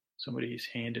somebody's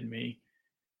handed me,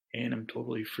 and I'm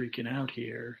totally freaking out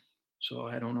here. So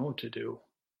I don't know what to do.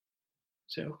 I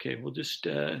said, okay, well, just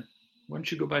why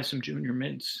don't you go buy some Junior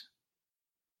Mints?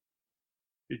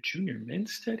 Your Junior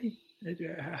Mints, Teddy?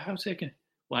 How's that going?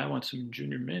 Well, I want some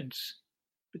Junior Mints.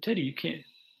 But Teddy, you can't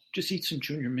just eat some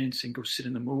Junior Mints and go sit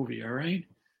in the movie, all right?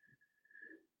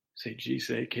 Say, geez,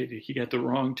 that kid, he got the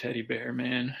wrong teddy bear,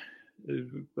 man.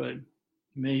 But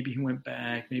maybe he went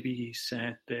back. Maybe he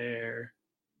sat there.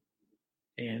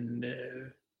 And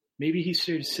maybe he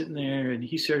started sitting there and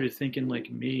he started thinking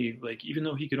like me. Like, even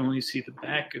though he could only see the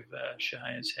back of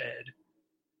Shia's head,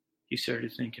 he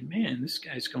started thinking, man, this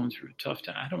guy's going through a tough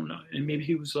time. I don't know. And maybe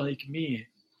he was like me.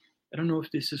 I don't know if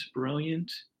this is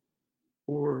brilliant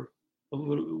or a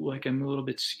little like I'm a little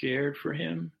bit scared for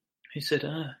him. He said,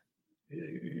 oh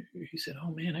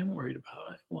man, I'm worried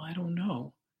about it. Well, I don't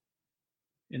know.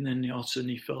 And then all of a sudden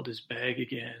he felt his bag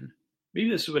again. Maybe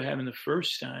this is what happened the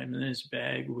first time. And then his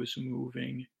bag was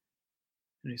moving.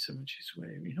 And he said, well, geez,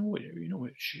 wait, you know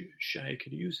what Shia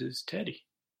could use is Teddy.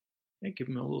 I give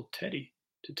him a little Teddy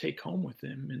to take home with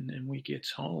him. And then when he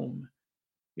gets home,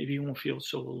 maybe he won't feel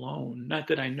so alone. Not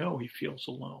that I know he feels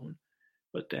alone,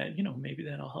 but that, maybe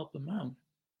that'll help him out.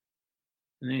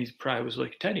 And then he probably was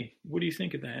like, Teddy, what do you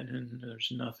think of that? And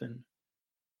there's nothing.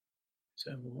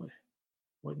 So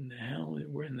what in the hell?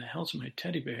 Where in the hell's my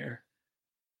teddy bear?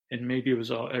 And maybe it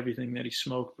was everything that he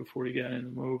smoked before he got in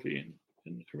the movie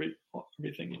and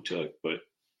everything he took. But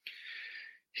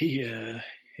he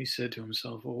said to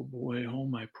himself, oh boy, oh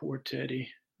my poor Teddy,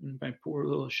 my poor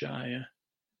little Shia.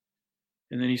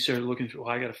 And then he started looking through,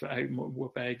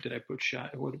 what bag did I put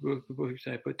what book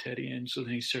did I put Teddy in? So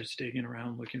then he starts digging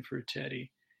around looking for a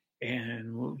Teddy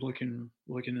and looking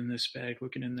in this bag,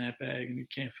 looking in that bag, and he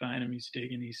can't find him. He's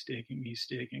digging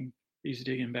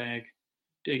bag,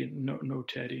 digging, no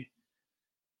Teddy.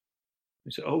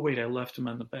 He said, oh wait, I left him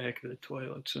on the back of the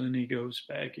toilet. So then he goes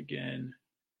back again.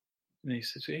 And he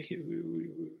says, hey,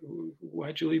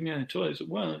 why'd you leave me on the toilet? I said,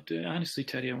 well, honestly,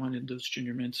 Teddy, I wanted those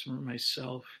Junior Mints for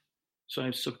myself. So I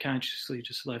subconsciously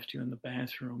just left you in the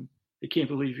bathroom. I can't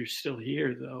believe you're still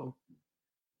here, though.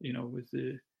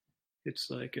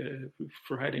 It's like a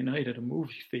Friday night at a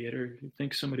movie theater. You'd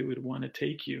think somebody would want to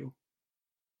take you.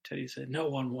 Teddy said, no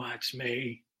one wants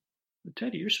me. But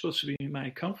Teddy, you're supposed to be my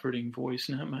comforting voice,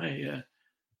 not my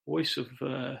voice of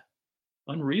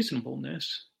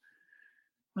unreasonableness.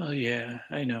 Well, yeah,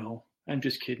 I know. I'm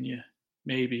just kidding you.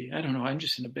 Maybe. I don't know. I'm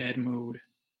just in a bad mood.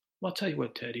 Well, I'll tell you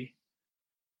what, Teddy.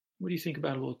 What do you think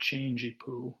about a little changey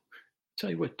poo? Tell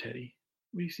you what, Teddy.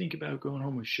 What do you think about going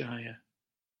home with Shia?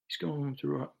 He's going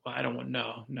through. Well, I don't want.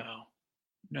 No.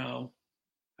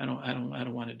 I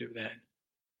don't want to do that.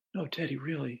 No, Teddy,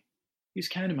 really. He's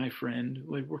kind of my friend.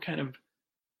 Like we're kind of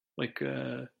like.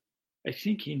 I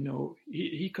think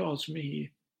he calls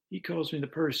me. He calls me the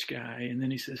purse guy, and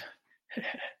then he says,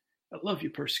 "I love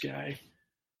you, purse guy."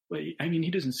 But I mean,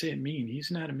 he doesn't say it mean. He's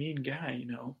not a mean guy,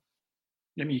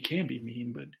 I mean, he can be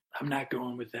mean, but I'm not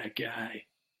going with that guy.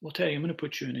 Well, Teddy, I'm going to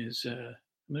put you in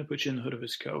the hood of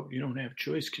his coat. You don't have a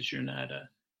choice because you're not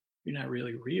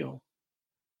really real.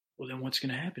 Well, then what's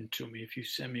going to happen to me if you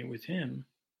send me with him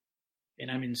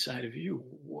and I'm inside of you?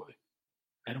 What?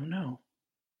 I don't know.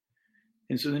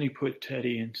 And so then he put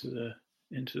Teddy into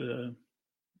the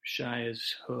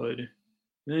Shia's hood. And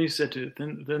then he said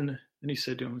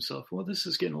to himself, well, this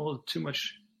is getting a little too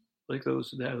much like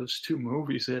those two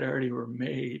movies that already were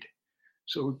made.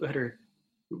 So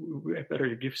we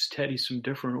better give Teddy some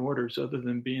different orders other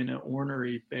than being an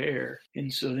ornery bear.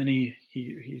 And so then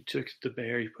he took the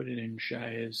bear, he put it in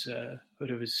Shia's hood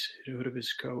of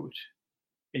his coat.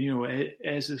 And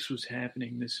as this was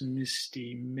happening, this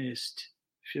misty mist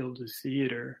filled the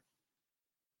theater.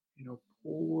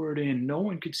 Poured in. No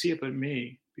one could see it but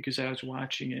me because I was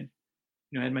watching it.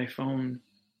 I had my phone.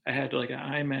 I had like an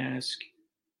eye mask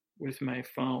with my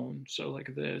phone, so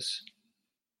like this.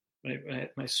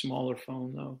 My smaller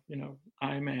phone, though,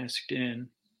 eye masked in.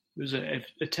 I've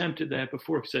attempted that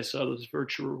before because I saw those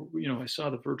I saw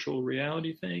the virtual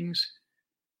reality things,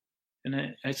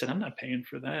 and I said I'm not paying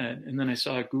for that. And then I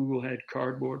saw Google had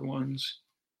cardboard ones,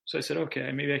 so I said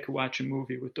okay, maybe I could watch a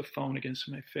movie with the phone against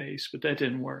my face, but that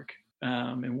didn't work.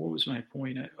 And what was my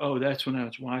point? Oh, that's when I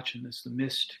was watching this. The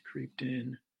mist creeped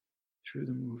in through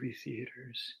the movie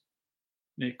theaters.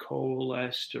 And it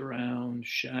coalesced around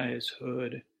Shia's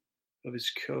hood of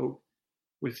his coat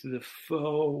with the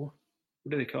faux,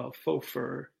 what do they call it? Faux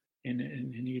fur. And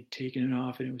he had taken it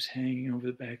off and it was hanging over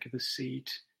the back of the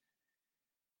seat.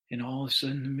 And all of a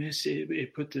sudden, the mist,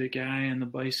 it put the guy on the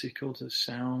bicycle to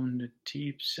sound, a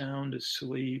deep sound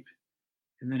asleep.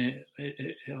 And then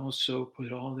it also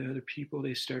put all the other people,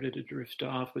 they started to drift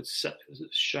off. But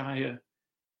Shia,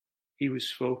 he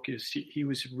was focused. He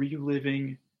was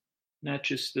reliving not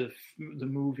just the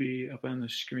movie up on the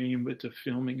screen, but the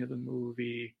filming of the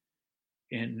movie.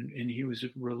 And he was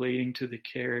relating to the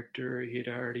character he had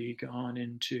already gone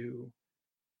into.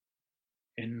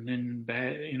 And then,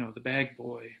 the bag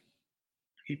boy,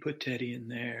 he put Teddy in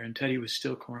there, and Teddy was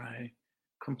still crying,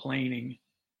 complaining.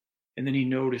 And then he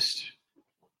noticed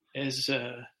as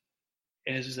the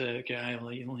guy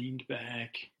leaned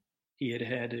back, he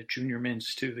had a Junior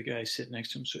Mints too, the guy sitting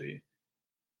next to him, so he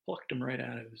plucked him right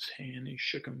out of his hand. He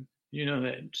shook him. You know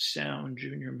that sound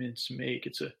Junior Mints make?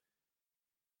 It's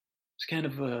kind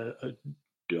of a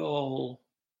dull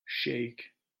shake.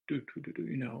 You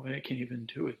know, I can't even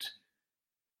do it.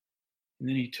 And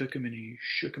then he took him and he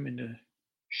shook him into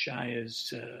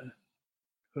Shia's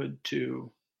hood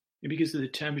too. And because of the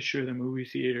temperature of the movie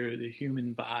theater, the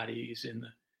human bodies and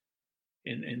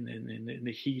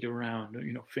the heat around,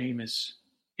 famous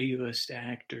A-list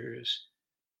actors,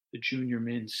 the Junior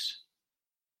Mints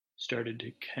started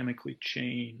to chemically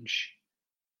change.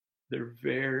 Their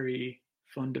very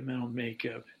fundamental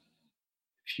makeup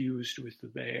fused with the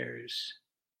bear's,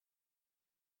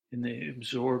 and they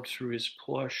absorbed through his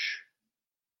plush,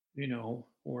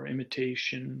 or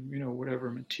imitation, whatever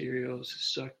materials,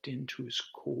 sucked into his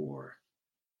core.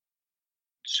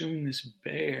 Soon this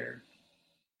bear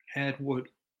had what,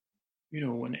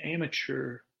 an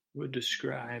amateur would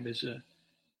describe as a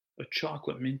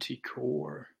chocolate minty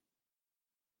core,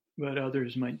 but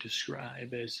others might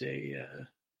describe as a,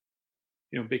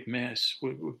 big mess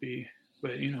would be,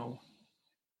 but,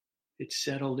 it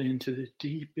settled into the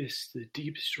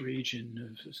deepest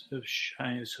region of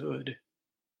Shia's hood.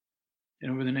 And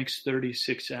over the next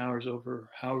 36 hours, over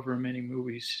however many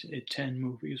movies, 10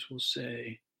 movies will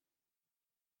say,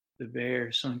 the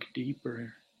bear sunk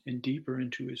deeper and deeper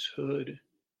into his hood,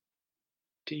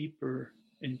 deeper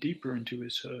and deeper into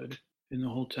his hood. And the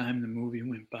whole time the movie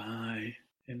went by,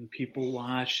 and people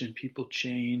watched and people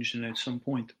changed. And at some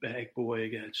point, the bag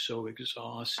boy got so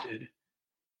exhausted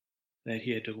that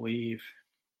he had to leave.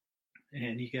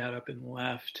 And he got up and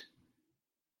left.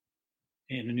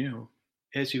 And,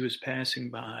 as he was passing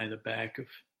by the back of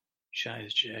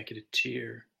Shia's jacket, a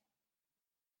tear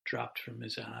dropped from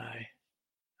his eye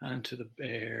onto the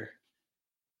bear,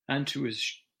 onto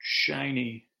his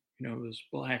shiny, those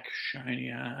black shiny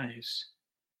eyes,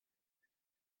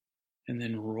 and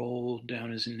then rolled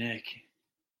down his neck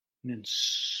and then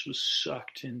was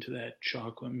sucked into that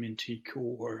chocolate minty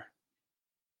core.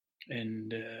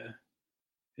 And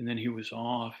then he was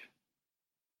off,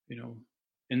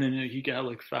 and then he got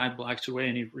like 5 blocks away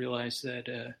and he realized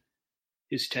that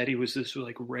his Teddy was this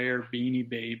like rare Beanie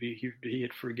Baby he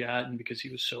had forgotten because he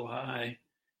was so high.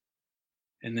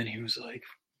 And then he was like,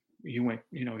 he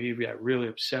got really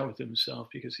upset with himself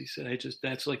because he said,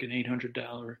 that's like an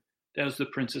 $800. That was the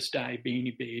Princess Di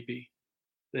Beanie Baby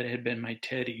that had been my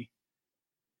Teddy.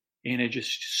 And I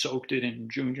just soaked it in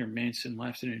Junior Mints and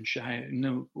left it in Shia. And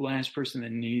the last person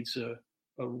that needs a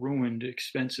ruined,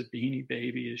 expensive Beanie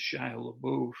Baby is Shia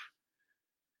LaBeouf.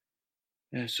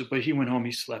 But he went home,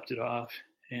 he slept it off.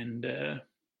 And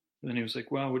then he was like,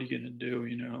 well, what are you going to do,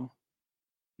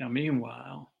 Now,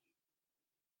 meanwhile,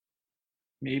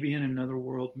 maybe in another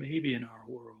world, maybe in our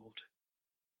world,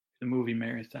 the movie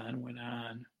marathon went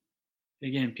on.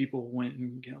 Again, people went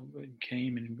and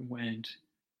came and went.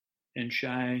 And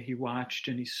Shia, he watched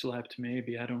and he slept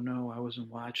maybe. I don't know. I wasn't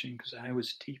watching because I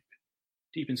was deep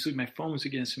in sleep. My phone was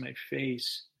against my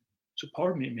face. So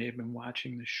part of me may have been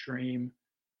watching the stream.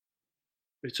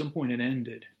 But at some point it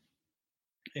ended.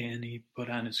 And he put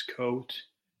on his coat.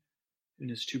 And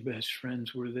his 2 best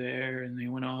friends were there. And they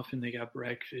went off and they got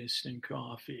breakfast and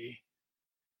coffee.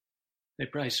 They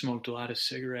probably smoked a lot of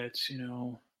cigarettes,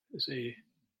 as they,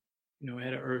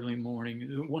 had an early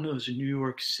morning. One of those New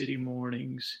York City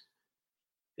mornings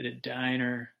at a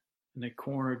diner in the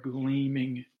corner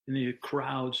gleaming. And the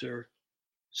crowds are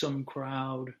one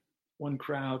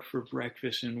crowd for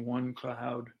breakfast and one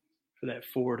crowd for that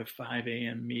 4 to 5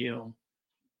 a.m. meal.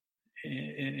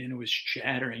 And it was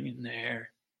chattering in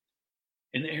there.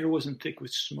 And the air wasn't thick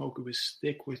with smoke. It was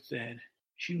thick with that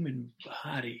human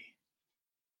body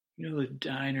The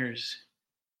diners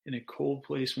in a cold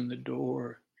place when the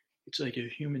door, it's like a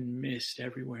human mist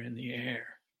everywhere in the air.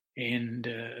 And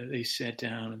they sat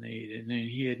down and they ate, and then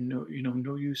he had no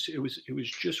use. It was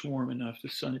just warm enough. The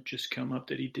sun had just come up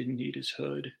that he didn't need his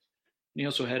hood. And he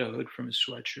also had a hood from his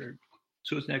sweatshirt,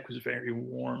 so his neck was very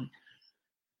warm.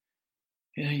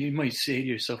 You might say to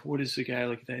yourself, "What does a guy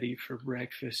like that eat for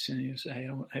breakfast?" And you say,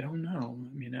 I don't know.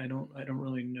 I mean, I don't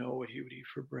really know what he would eat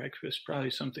for breakfast.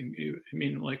 Probably something. I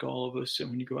mean, like all of us,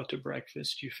 when you go out to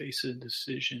breakfast, you face a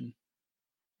decision.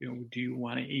 Do you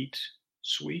want to eat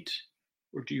sweet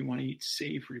or do you want to eat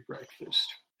savory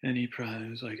breakfast? And he probably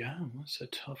was like, "Oh, that's a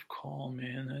tough call,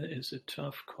 man. That is a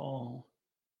tough call."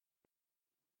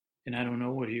 And I don't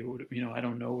know what he would, I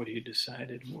don't know what he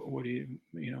decided,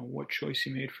 what choice he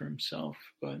made for himself.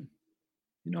 But,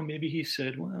 maybe he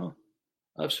said, well,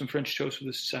 I'll have some French toast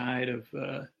with a side of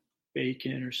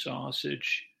bacon or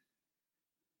sausage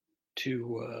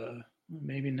to,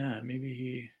 maybe not.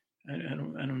 Maybe I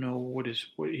don't know what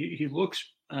he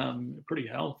looks pretty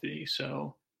healthy.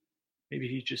 So maybe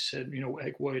he just said,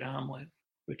 egg white omelet.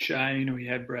 But Chai, he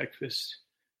had breakfast.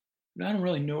 I don't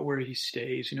really know where he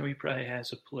stays. He probably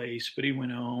has a place, but he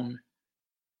went home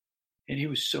and he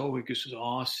was so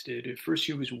exhausted. At first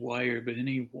he was wired, but then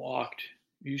he walked.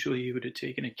 Usually he would have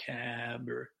taken a cab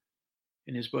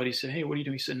and his buddy said, "Hey, what are you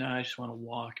doing?" He said, "No, I just want to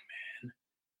walk, man."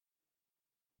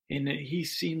 And he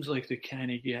seems like the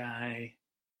kind of guy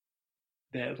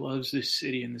that loves this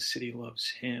city and the city loves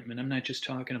him. And I'm not just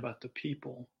talking about the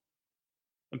people.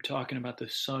 I'm talking about the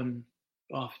sun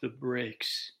off the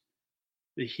bricks,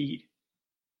 the heat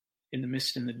in the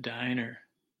mist in the diner,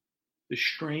 the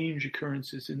strange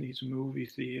occurrences in these movie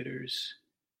theaters.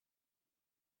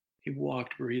 He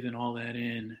walked breathing all that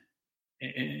in.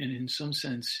 And in some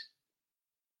sense,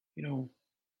 we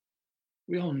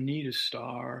all need a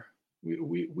star.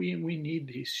 We need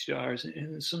these stars. And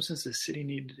in some sense, the city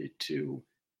needed it too.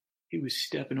 He was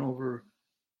stepping over,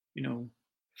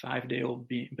 5-day-old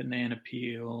banana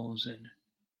peels and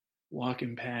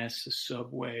walking past the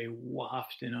subway,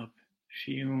 wafting up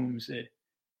fumes that,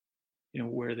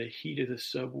 where the heat of the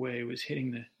subway was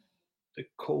hitting the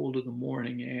cold of the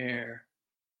morning air,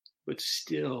 but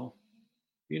still,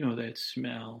 that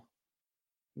smell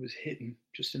was hitting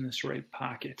just in this right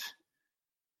pocket.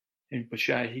 And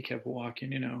Bashai, he kept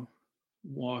walking,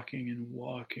 walking and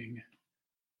walking.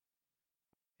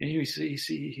 And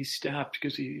he stopped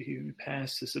because he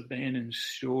passed this abandoned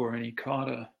store and he caught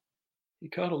a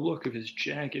look of his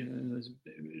jacket and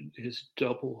his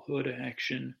double hood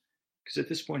action. Because at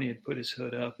this point he had put his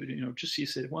hood up, just he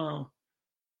said, "Well,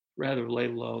 rather lay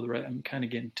low. I'm kind of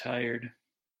getting tired."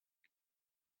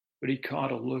 But he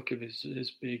caught a look of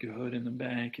his big hood in the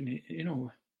back, and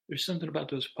there's something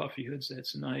about those puffy hoods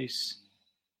that's nice.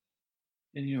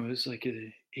 And it's like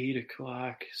an 8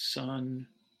 o'clock sun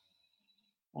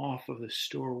off of the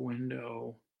store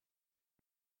window.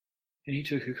 And he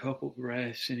took a couple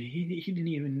breaths, and he didn't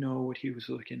even know what he was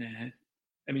looking at.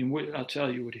 I mean, I'll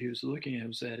tell you what he was looking at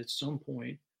was that at some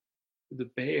point, the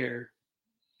bear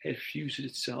had fused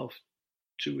itself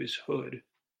to his hood.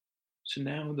 So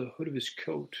now the hood of his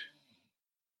coat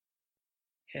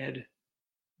had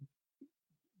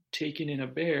taken in a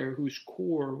bear whose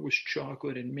core was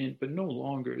chocolate and mint, but no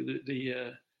longer.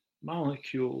 The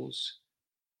molecules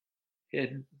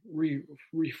had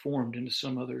reformed into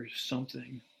some other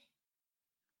something.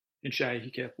 And Shai, he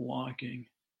kept walking.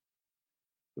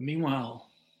 But meanwhile,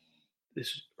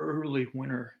 this early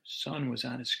winter sun was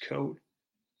on his coat.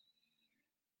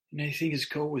 And I think his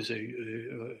coat was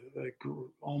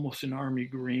almost an army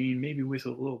green, maybe with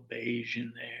a little beige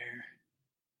in there.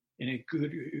 And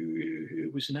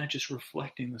it was not just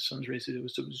reflecting the sun's rays, it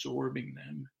was absorbing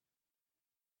them.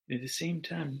 And at the same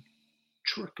time,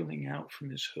 trickling out from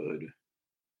his hood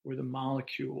were the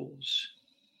molecules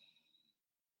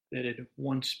that had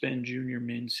once been Junior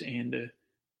Mints and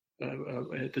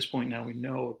at this point now we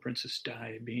know a Princess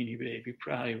Di Beanie Baby,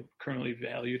 probably currently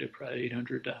valued at probably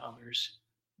 $800.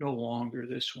 No longer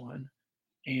this one.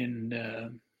 And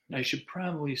I should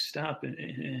probably stop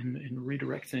and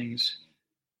redirect things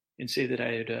and say that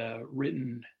I had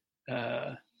written,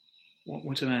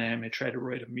 once upon a time I tried to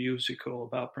write a musical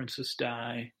about Princess Di.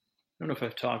 I don't know if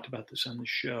I've talked about this on the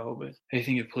show, but I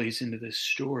think it plays into this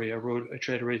story. I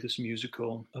tried to write this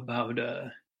musical about,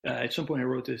 at some point I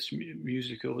wrote this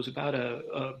musical. It was about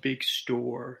a big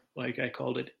store, like I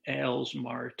called it Al's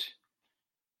Mart.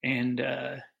 And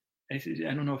I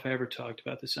don't know if I ever talked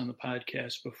about this on the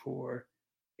podcast before,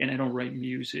 and I don't write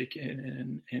music.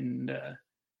 And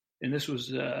this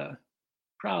was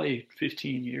probably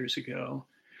 15 years ago.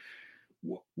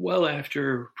 well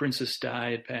after Princess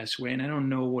Di had passed away, and I don't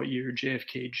know what year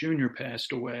JFK Jr.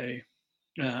 passed away,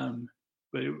 um,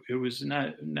 but it was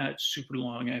not super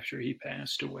long after he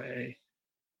passed away,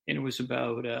 and it was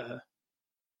about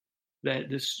that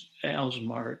this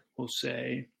Alsmart, we'll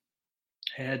say,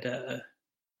 had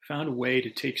found a way to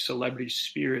take celebrity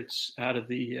spirits out of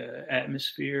the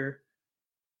atmosphere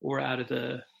or out of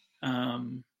the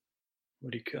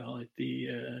what do you call it,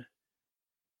 the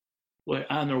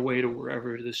on their way to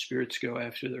wherever the spirits go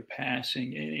after their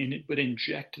passing, but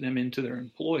inject them into their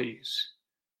employees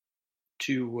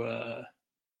to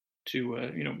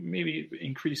maybe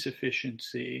increase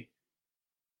efficiency.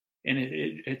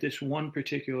 And at this one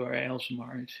particular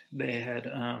Alsmart, they had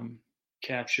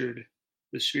captured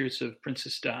the spirits of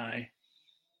Princess Di,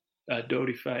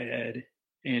 Dodi Fayed,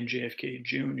 and JFK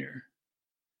Jr.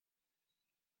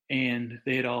 And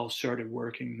they had all started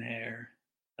working there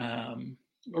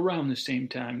around the same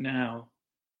time. Now,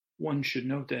 one should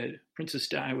note that Princess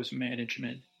Di was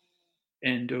management,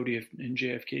 and Dodi and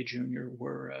JFK Jr.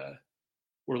 were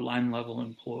line level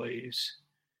employees.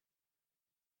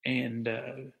 And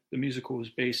the musical was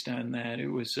based on that. It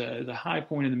was the high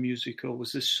point of the musical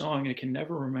was this song. I can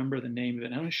never remember the name of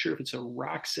it. I'm not sure if it's a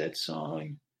Roxette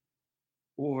song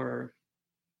or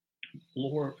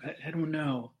Lord, I don't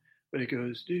know, but it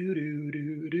goes do do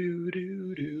do do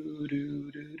do do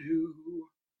do do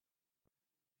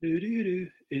do do do.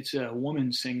 It's a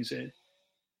woman sings it,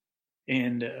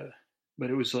 and but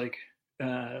it was like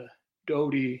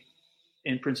Dodie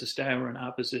and Princess Di were in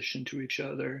opposition to each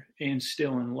other and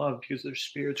still in love because their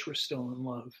spirits were still in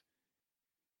love.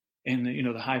 And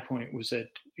the high point was that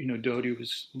Dodie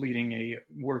was leading a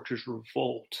workers'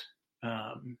 revolt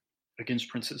against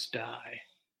Princess Di,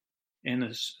 and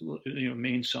this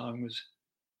main song was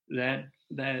that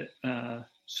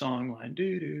song line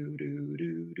do do do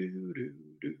do do do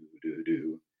do do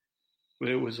do. But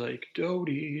it was like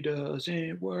Dodie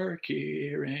doesn't work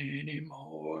here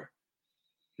anymore.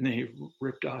 And then he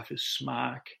ripped off his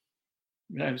smock.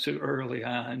 I was so early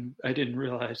on, I didn't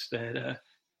realize that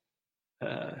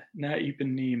not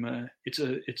Ipanema. It's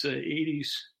a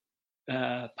 '80s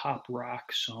pop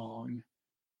rock song.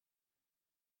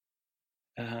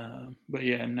 But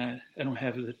yeah, I don't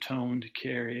have the tone to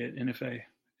carry it, and if I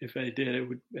did, I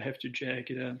would have to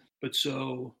jack it up. But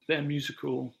so that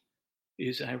musical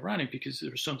is ironic because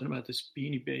there was something about this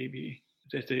Beanie Baby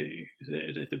that the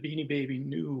Beanie Baby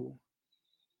knew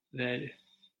that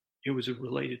it was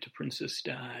related to Princess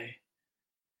Di.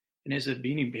 And as a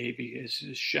Beanie Baby, as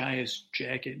shy as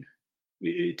jacket,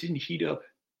 it didn't heat up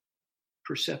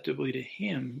perceptibly to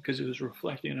him because it was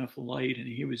reflecting enough light and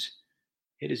he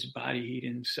had his body heat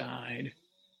inside.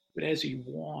 But as he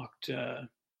walked, the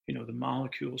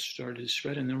molecules started to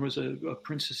spread, and there was a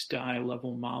Princess Di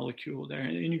level molecule there.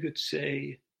 And you could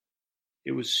say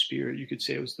it was spirit. You could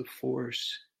say it was the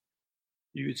force.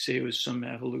 You could say it was some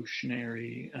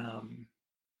evolutionary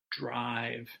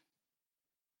drive.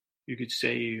 You could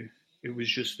say it was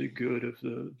just the good of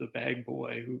the bag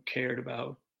boy who cared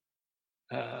about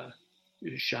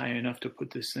shy enough to put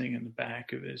this thing in the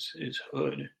back of his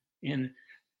hood. And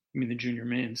I mean, the junior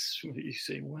mints, you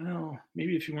say, well,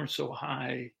 maybe if you weren't so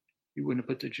high, you wouldn't have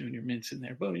put the junior mints in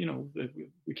there. But, we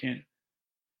can't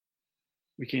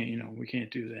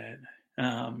do that.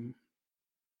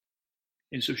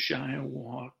 And so Shia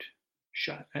walked.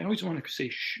 I always want to say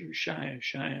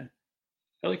Shia.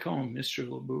 I like calling him Mr.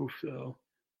 LaBeouf, though.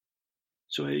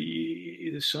 So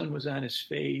the sun was on his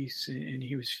face, and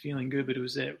he was feeling good, but it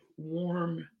was that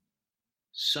warm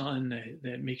sun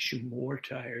that makes you more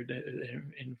tired, that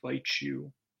invites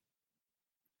you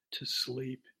to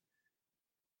sleep.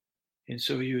 And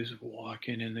so he was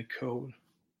walking, and the coat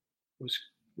was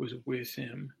with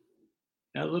him.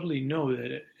 Now, little did he know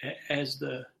that as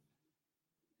the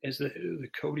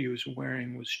coat he was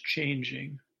wearing was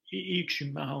changing, each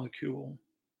molecule,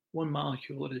 one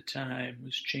molecule at a time,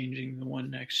 was changing the one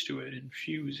next to it and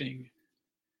fusing.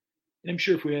 And I'm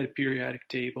sure if we had a periodic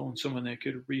table and someone that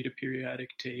could read a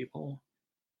periodic table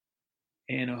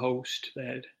and a host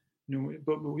that knew it,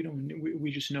 but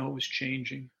we just know it was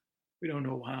changing. We don't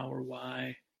know how or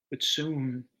why, but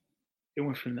soon it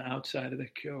went from the outside of the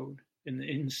coat and the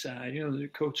inside. The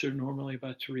coats are normally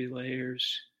about 3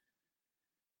 layers.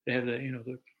 They have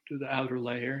the outer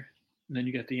layer, and then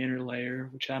you got the inner layer,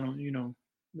 which I don't,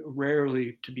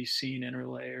 rarely to be seen inner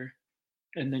layer,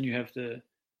 and then you have the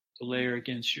layer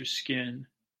against your skin.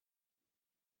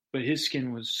 But his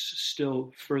skin was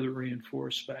still further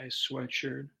reinforced by his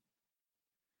sweatshirt.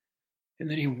 And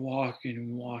then he walking,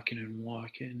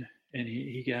 and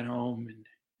he got home,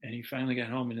 and he finally got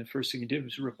home, and the first thing he did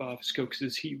was rip off his coat because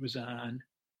his heat was on.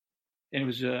 And it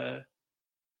was a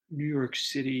New York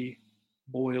City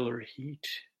boiler heat.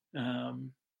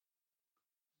 Um,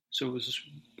 so it was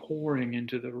pouring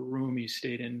into the room he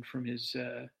stayed in from his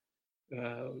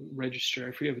register.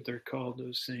 I forget what they're called,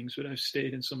 those things, but I've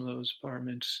stayed in some of those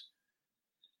apartments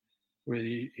where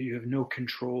you have no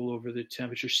control over the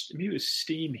temperature. Maybe it was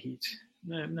steam heat.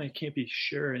 I can't be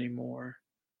sure anymore.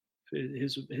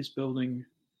 His building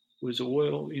was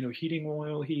oil, heating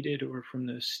oil heated or from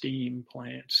the steam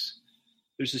plants.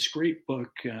 There's this great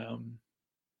book.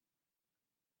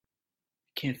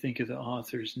 Can't think of the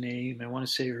author's name. I want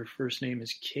to say her first name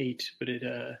is Kate, but it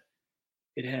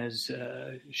has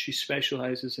she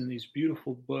specializes in these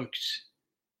beautiful books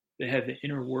that have the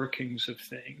inner workings of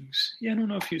things. Yeah, I don't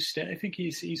know if I think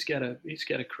he's got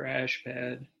a crash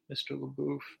pad, Mr.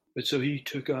 LaBeouf. But so he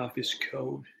took off his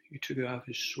coat, he took off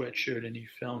his sweatshirt, and he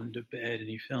fell into bed, and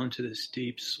he fell into this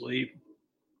deep sleep,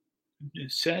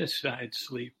 satisfied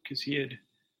sleep, because he had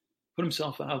put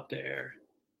himself out there.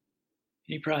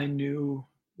 He probably knew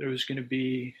there was going to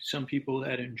be some people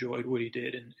that enjoyed what he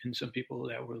did, and some people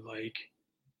that were like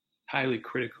highly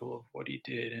critical of what he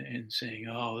did and saying,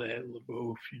 "Oh, that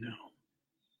LaBeouf,"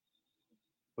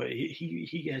 But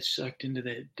he got sucked into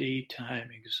that daytime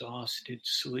exhausted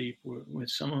sleep where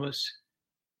some of us,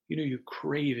 you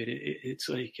crave it. It's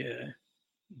like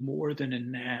more than a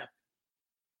nap,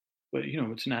 but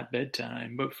it's not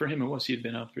bedtime. But for him, it was. He had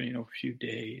been up for a few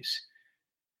days,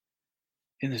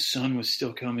 and the sun was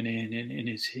still coming in, and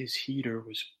his heater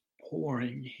was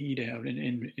pouring heat out,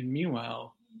 and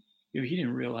meanwhile, he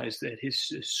didn't realize that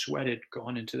his sweat had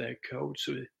gone into that coat,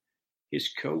 so his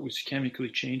coat was chemically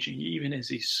changing even as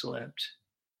he slept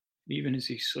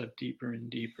deeper and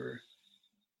deeper.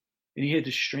 And he had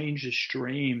the strangest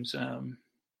dreams.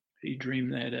 He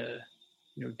dreamed that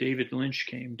David Lynch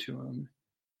came to him.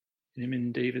 Him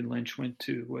and David Lynch went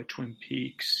to Twin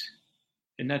Peaks,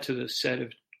 and not to the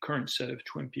current set of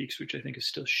Twin Peaks, which I think is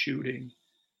still shooting,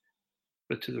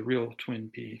 but to the real Twin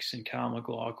Peaks. And Kyle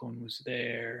MacLachlan was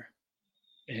there,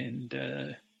 and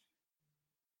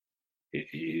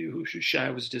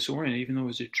Shia was disoriented, even though it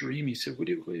was a dream. He said,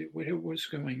 "What's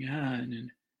going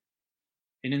on?"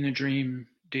 And in the dream,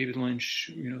 David Lynch,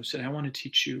 said, "I want to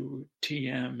teach you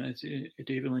TM."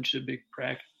 David Lynch is a big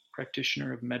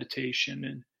practitioner of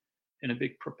meditation and a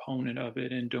big proponent of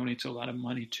it, and donates a lot of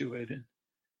money to it.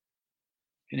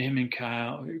 And him and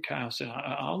Kyle said,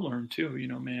 "I'll learn too,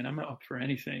 man. I'm up for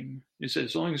anything." He said,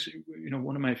 as long as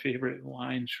one of my favorite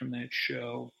lines from that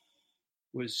show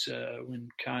was when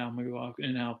Kyle MacLachlan,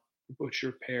 and I'll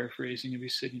butcher paraphrasing him, he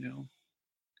said,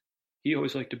 he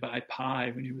always liked to buy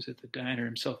pie when he was at the diner,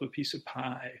 himself a piece of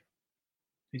pie.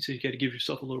 He said, you got to give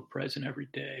yourself a little present every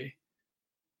day.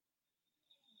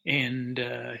 And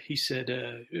he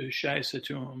said, Shai said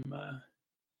to him,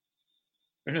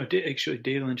 actually,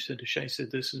 David Lynch said to Shai, said,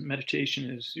 this is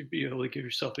meditation is you be able to give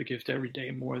yourself a gift every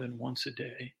day more than once a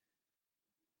day.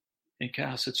 And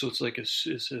Kyle said, so it's like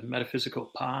it's a metaphysical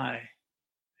pie.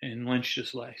 And Lynch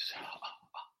just laughs.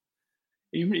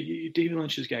 David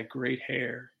Lynch has got great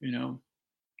hair, and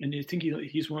I think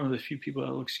he's one of the few people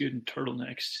that looks good in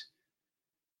turtlenecks.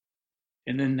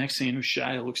 And then next thing you know,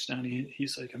 Shia looks down.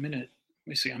 He's like, I'm in a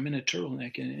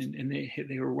turtleneck, and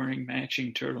they were wearing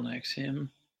matching turtlenecks.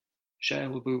 Him,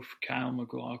 Shia LaBeouf, Kyle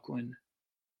MacLachlan,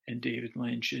 and David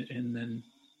Lynch. And then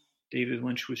David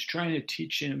Lynch was trying to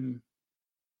teach him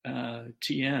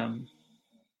TM.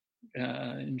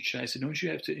 And Shai said, don't you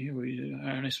have to,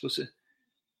 aren't I supposed to?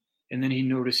 And then he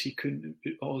noticed he couldn't,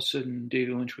 all of a sudden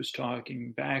David Lynch was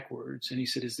talking backwards. And he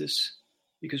said, is this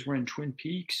because we're in Twin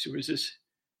Peaks, or is this?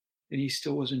 And he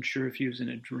still wasn't sure if he was in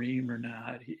a dream or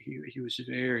not. He was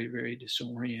very, very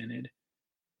disoriented.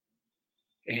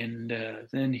 And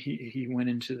then he went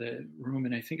into the room,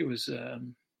 and I think it was,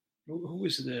 who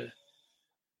was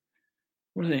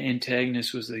one of the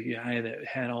antagonists was the guy that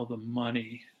had all the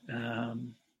money.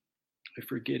 I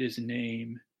forget his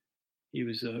name. He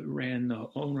was ran the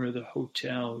owner of the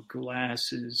hotel,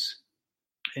 Glasses,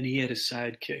 and he had a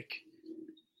sidekick.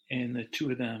 And the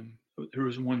two of them, there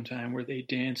was one time where they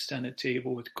danced on a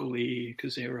table with glee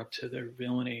because they were up to their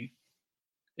villainy.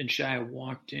 And Shia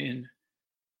walked in,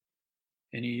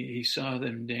 and he saw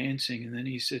them dancing, and then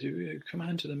he said, come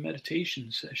on to the meditation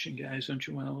session, guys. Don't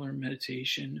you want to learn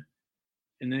meditation?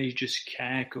 And then he just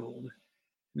cackled.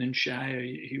 And then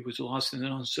Shia, he was lost, and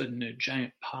then all of a sudden a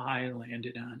giant pie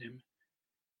landed on him.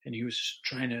 And he was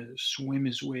trying to swim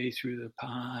his way through the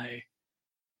pie.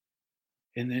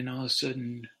 And then all of a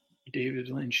sudden, David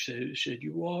Lynch said,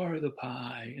 you are the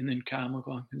pie. And then Kyle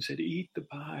MacLachlan said, eat the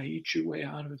pie, eat your way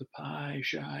out of the pie,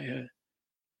 Shia. And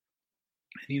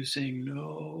he was saying,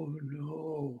 no,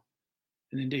 no.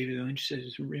 And then David Lynch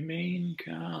says, "Remain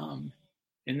calm."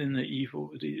 And then the evil,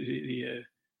 the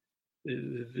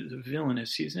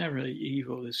villainous. He's not really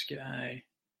evil. This guy,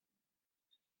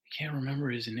 I can't remember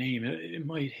his name. It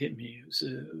might hit me. It was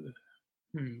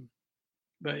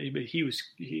but he was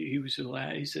a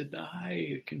lad. He said,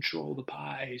 "I control the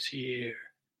pies here."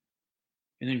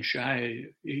 And then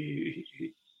Shia,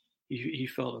 he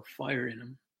felt a fire in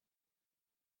him,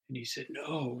 and he said,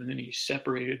 "No." And then he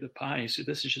separated the pie. He said,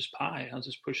 "This is just pie. I'll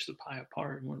just push the pie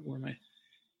apart." Where am I?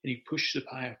 And he pushed the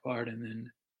pie apart, and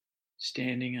then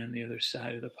standing on the other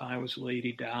side of the pie was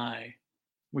Lady Di,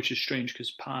 which is strange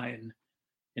because pie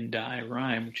and die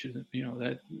rhyme, which is,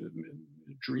 that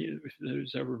dream, if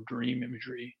there's ever dream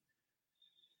imagery.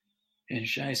 And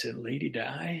Shai said, "Lady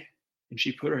Di?" And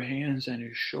she put her hands on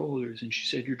his shoulders and she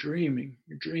said, "You're dreaming,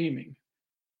 you're dreaming.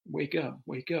 Wake up,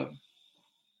 wake up."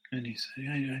 And he said,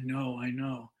 I know.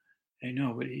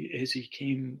 But as he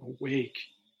came awake,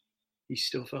 he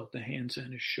still felt the hands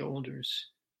on his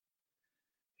shoulders.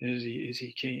 As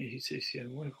he came, he said,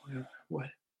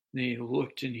 "What?" And he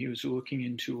looked, and he was looking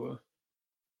into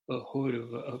a hood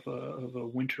of a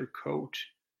winter coat,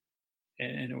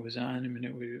 and it was on him, and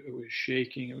it was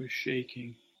shaking. It was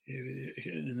shaking.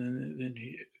 And then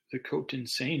the coat didn't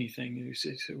say anything. And he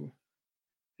said, "So,"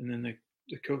 and then the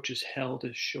coat just held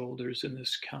his shoulders in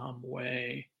this calm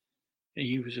way, and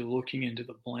he was looking into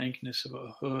the blankness of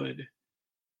a hood.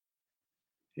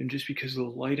 And just because of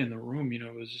the light in the room, it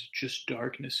was just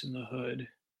darkness in the hood.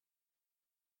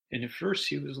 And at first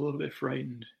he was a little bit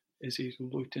frightened as he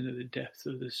looked into the depth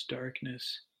of this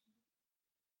darkness.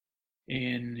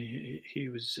 And he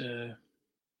was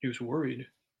worried.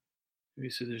 He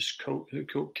said the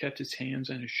coat kept its hands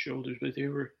on his shoulders, but they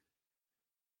were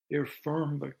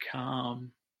firm but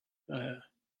calm. A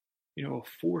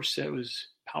force that was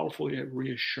powerful yet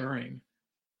reassuring.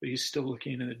 But he's still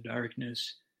looking into the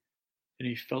darkness. And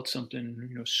he felt something,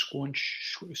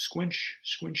 squinch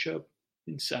up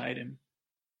inside him.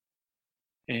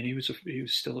 And he was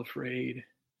still afraid.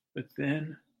 But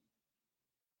then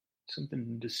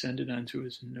something descended onto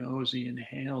his nose. He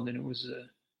inhaled, and it was a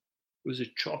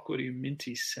chocolatey,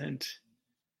 minty scent.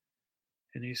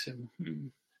 And he said,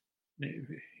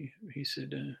 he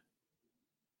said,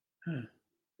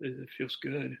 it feels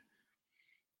good.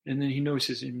 And then he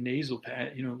notices his nasal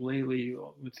pad, lately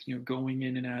with, going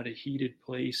in and out of heated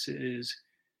places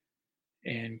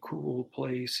and cool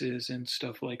places and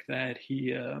stuff like that.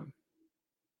 His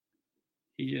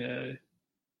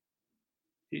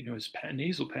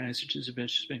nasal passages have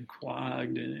just been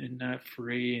clogged and not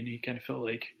free. And he kind of felt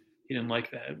like he didn't like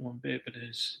that one bit, but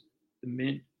as the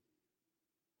mint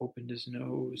opened his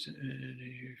nose and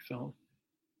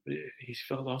he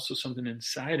felt also something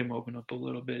inside him open up a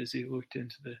little bit as he looked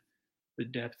into the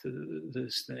depth of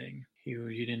this thing. He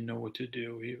didn't know what to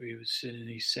do. He was sitting,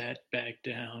 he sat back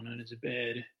down on his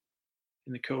bed,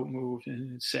 and the coat moved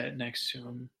and it sat next to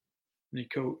him. And the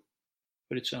coat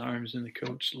put its arms in the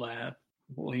coat's lap,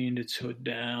 leaned its hood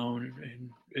down,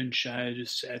 and Shia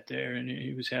just sat there, and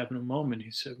he was having a moment.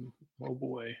 He said, "Oh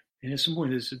boy." And at some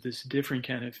point, there's this different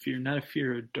kind of fear, not a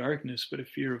fear of darkness, but a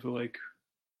fear of like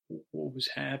what was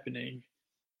happening.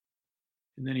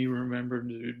 And then he remembered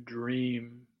the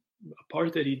dream, a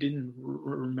part that he didn't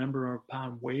remember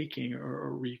upon waking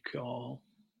or recall.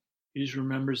 He just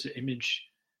remembers the image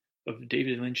of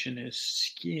David Lynch in his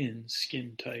skin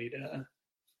tight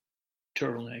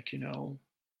turtleneck,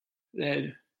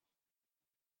 that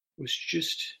was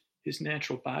just his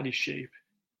natural body shape.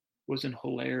 Wasn't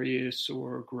hilarious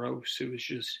or gross. It was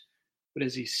just, but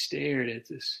as he stared at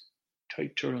this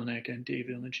tight turtleneck on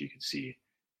David Lynch, you could see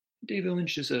David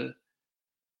Lynch is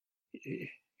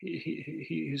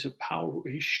he's a power.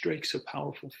 He strikes a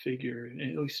powerful figure,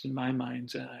 at least in my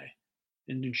mind's eye,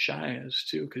 and in Shia's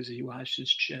too, because he watched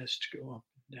his chest go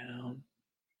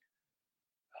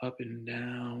up and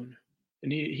down,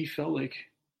 and he felt like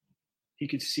he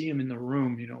could see him in the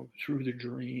room, through the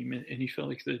dream, and he felt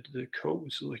like the coat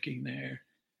was looking there.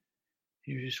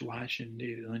 He was just watching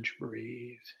David Lynch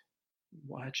breathe,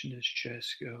 watching his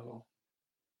chest go.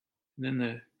 And then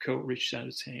the coat reached out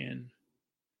its hand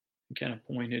and kind of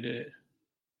pointed it.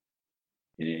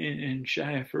 And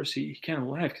Shia, at first, he kind of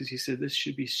laughed because he said, "This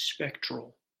should be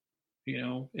spectral,"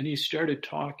 And he started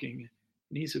talking.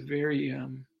 And he's a very,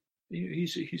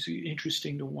 he's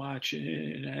interesting to watch.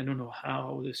 And I don't know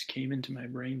how this came into my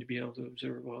brain to be able to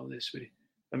observe all this. But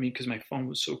because my phone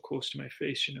was so close to my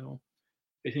face,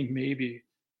 I think maybe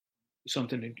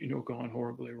something had, gone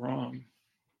horribly wrong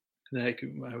that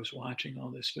I was watching all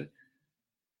this. But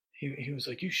he was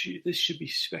like, this should be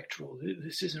spectral.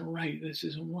 This isn't right. This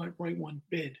isn't right one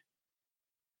bit.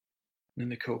 And then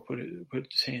the coat put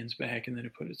its hands back, and then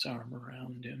it put its arm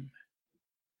around him.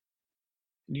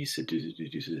 And he said,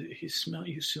 you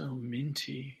smell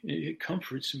minty. It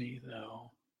comforts me,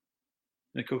 though.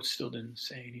 And the coat still didn't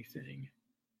say anything.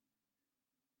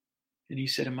 And he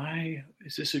said,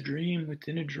 is this a dream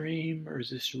within a dream, or is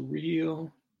this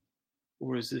real?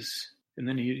 Or is this, and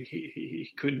then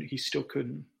he still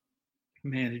couldn't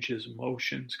manage his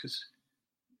emotions, because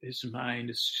his mind,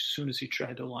 as soon as he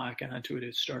tried to lock onto it,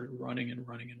 it started running and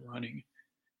running and running.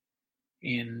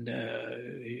 And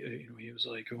he was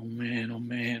like, oh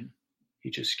man. He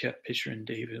just kept picturing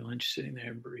David Lynch sitting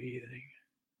there breathing.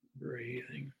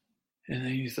 And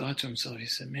then he thought to himself, he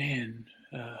said, man,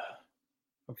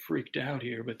 I'm freaked out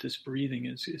here, but this breathing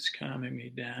is calming me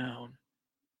down.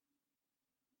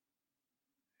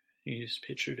 He just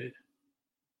pictured it,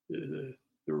 the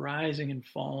rising and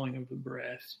falling of the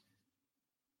breath.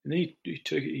 And then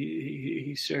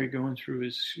he started going through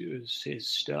his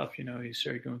stuff, he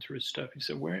started going through his stuff. He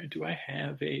said, where do I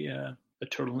have a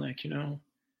turtleneck,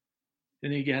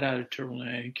 And he got out a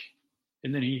turtleneck,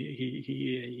 and then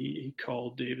he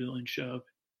called David Lynch up.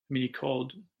 I mean, he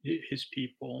called his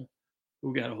people,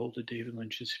 who got a hold of David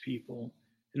Lynch's people,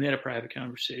 and they had a private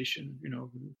conversation, And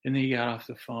then he got off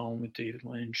the phone with David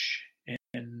Lynch,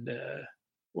 and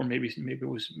or maybe it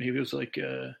was like,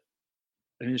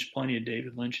 I mean, there's plenty of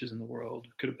David Lynches in the world.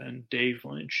 It could have been Dave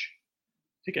Lynch.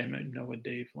 I think I might know a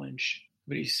Dave Lynch,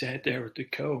 but he sat there with the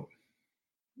coat,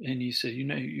 and he said,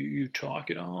 you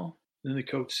talk at all? And then the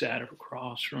coat sat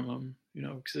across from him,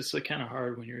 because it's like kind of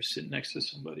hard when you're sitting next to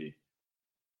somebody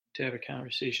to have a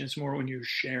conversation. It's more when you're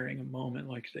sharing a moment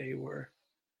like they were.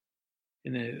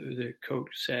 And the coat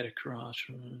sat across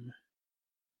from him,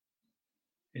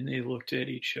 and they looked at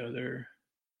each other.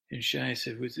 And Shai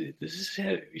said,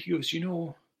 he goes,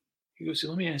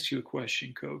 let me ask you a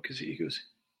question, Coat, because he goes,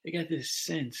 I got this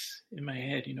sense in my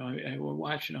head, I was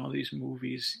watching all these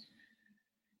movies,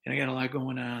 and I got a lot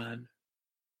going on.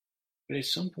 But at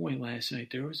some point last night,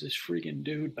 there was this freaking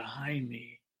dude behind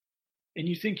me. And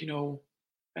you think,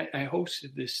 I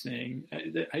hosted this thing.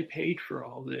 I paid for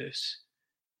all this.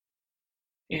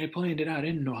 And I planned it out. I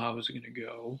didn't know how it was going to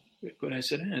go. But I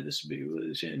said, this would be,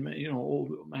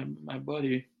 my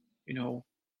buddy,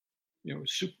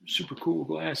 super cool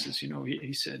glasses,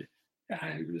 he said,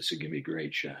 this is going to be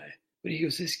great, Shai. But he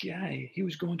goes, this guy, he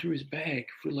was going through his bag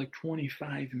for like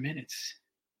 25 minutes.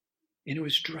 And it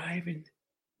was driving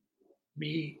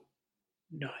me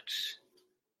nuts.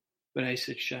 But I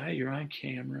said, Shai, you're on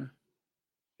camera.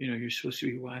 You're supposed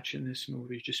to be watching this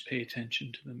movie. Just pay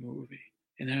attention to the movie.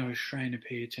 And then I was trying to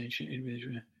pay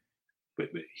attention. But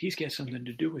he's got something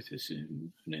to do with this.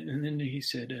 And then he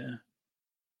said,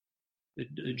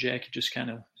 the jacket just kind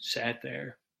of sat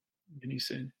there. And he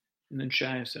said, and then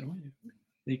Shia said, wait.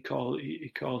 He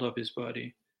called up his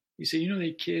buddy. He said,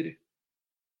 that kid,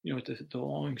 with the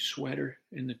long sweater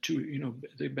and the two,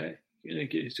 the bag. He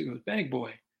goes, Bag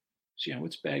Boy. So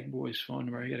what's Bag Boy's phone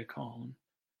number? I got to call him.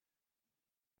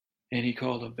 And he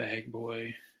called up Bag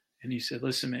Boy, and he said,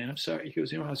 listen, man, I'm sorry. He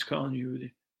goes, I was calling you.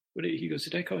 He goes,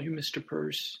 did I call you Mr.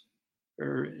 Purse?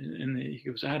 He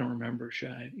goes, I don't remember,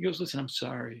 Shai. He goes, listen, I'm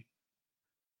sorry.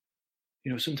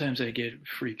 Sometimes I get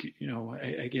freaky.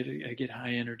 I get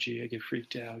high energy. I get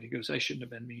freaked out. He goes, I shouldn't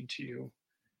have been mean to you.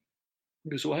 He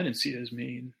goes, well, I didn't see it as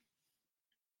mean.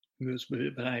 He goes,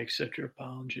 but I accept your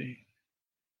apology.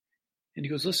 And he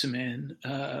goes, listen, man,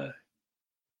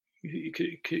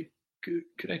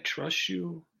 could I trust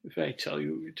you if I tell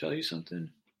you something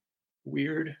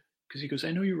weird? Because he goes,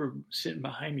 I know you were sitting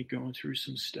behind me going through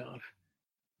some stuff.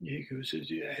 He goes,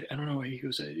 I don't know. He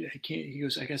goes, I can't. He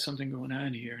goes, I got something going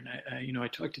on here, and I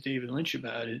talked to David Lynch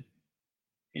about it,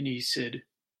 and he said,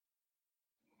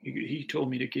 he told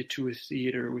me to get to a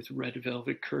theater with red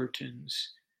velvet curtains,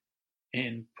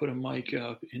 and put a mic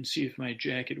up and see if my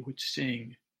jacket would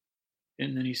sing.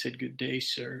 And then he said, good day,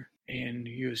 sir. And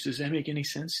he goes, does that make any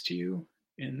sense to you?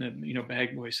 And the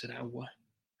bag boy said, what?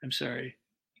 I'm sorry.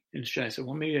 And Shai said,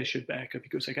 well, maybe I should back up. He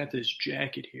goes, I got this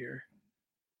jacket here.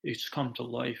 It's come to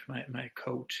life. My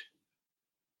coat,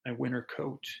 my winter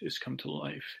coat has come to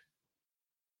life.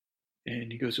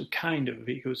 And he goes, well, kind of.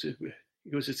 He goes,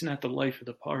 it's not the life of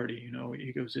the party,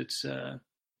 He goes, it's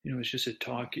it's just a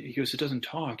talk. He goes, it doesn't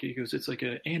talk. He goes, it's like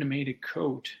an animated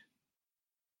coat.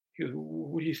 He goes,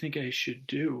 what do you think I should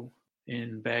do?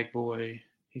 And Bag Boy,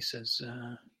 he says,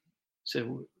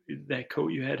 that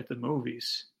coat you had at the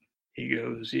movies. He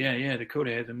goes, yeah, the coat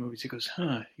I had at the movies. He goes,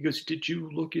 huh? He goes, did you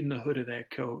look in the hood of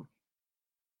that coat?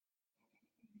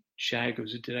 Shai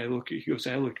goes, did I look? He goes,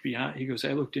 I looked beyond. He goes,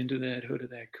 I looked into that hood of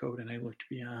that coat, and I looked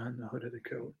beyond the hood of the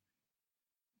coat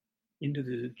into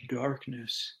the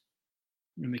darkness.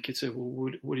 And the kid said,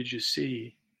 well, what did you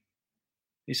see?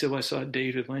 He said, well, I saw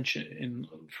David Lynch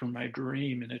from my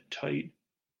dream in a tight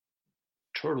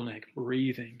turtleneck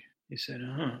breathing. He said,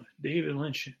 David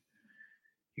Lynch.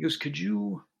 He goes, could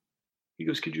you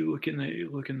look in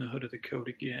the hood of the coat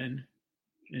again?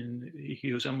 And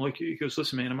he goes, he goes,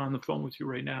 listen, man, I'm on the phone with you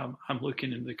right now. I'm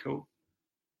looking in the coat.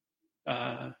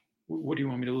 What do you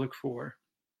want me to look for?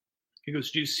 He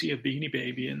goes, do you see a Beanie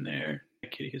Baby in there?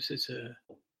 He goes,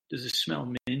 does it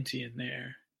smell minty in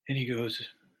there? And he goes,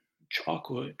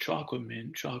 chocolate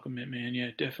mint, man.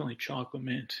 Yeah, definitely chocolate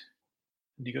mint.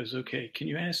 And he goes, okay, can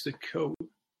you ask the coat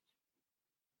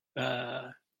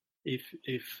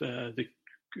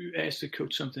ask the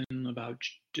coat something about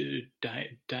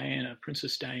Diana,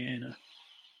 Princess Diana?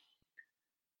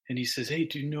 And he says, hey,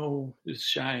 do you know this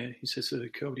Shia? He says to the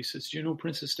coat, he says, do you know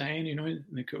Princess Diana? You know? And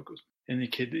the coat goes, and the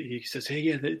kid, he says, hey,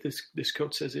 yeah, this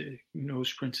coat says it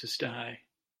knows Princess Di.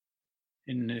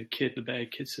 And the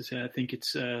bad kid says, yeah, I think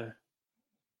it's, he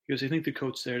goes, I think the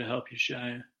coat's there to help you,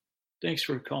 Shia. Thanks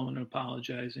for calling and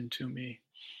apologizing to me.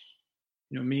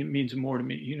 Means more to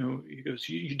me. He goes,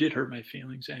 you did hurt my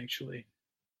feelings, actually.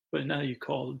 But now you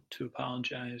called to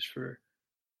apologize for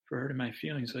hurting my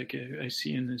feelings. Like, I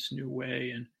see in this new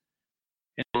way, and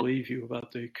I believe you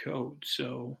about the coat.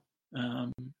 So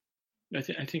I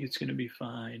think it's going to be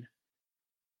fine.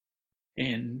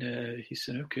 And he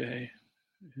said, okay.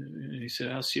 And he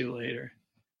said, I'll see you later. And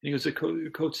he goes,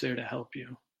 the coat's there to help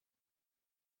you.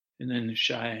 And then the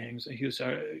Shia hangs. He goes,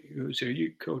 are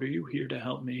you here to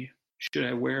help me? Should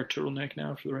I wear a turtleneck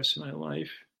now for the rest of my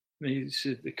life? And he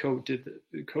said the coat did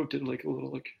like a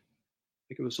little, like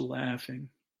it was laughing.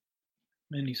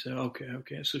 And he said,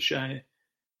 okay. So Shia,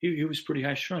 he was pretty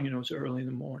high strung, it was early in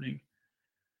the morning.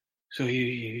 So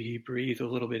he breathed a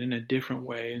little bit in a different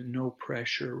way, and no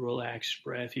pressure, relaxed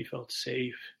breath. He felt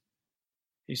safe.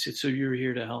 He said, so you're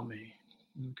here to help me?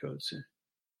 And the coat said,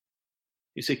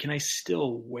 he said, can I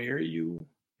still wear you?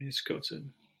 And his coat said,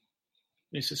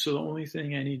 he said, so the only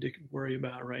thing I need to worry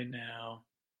about right now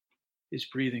is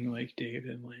breathing like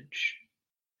David Lynch.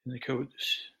 And the coat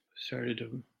started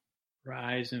to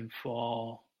rise and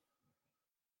fall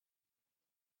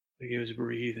like he was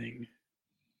breathing.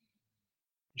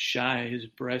 Shy, his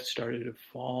breath started to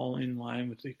fall in line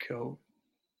with the coat.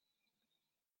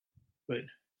 But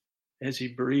as he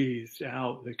breathed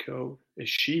out the coat, as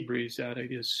she breathes out, I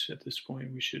guess at this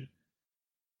point we should,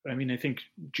 I mean, I think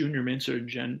junior mints are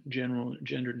general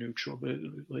gender neutral, but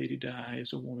Lady Di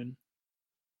is a woman.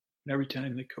 And every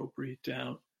time the coat breathed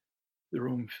out, the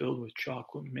room filled with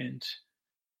chocolate mint.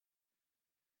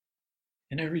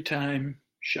 And every time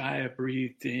Shia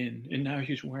breathed in, and now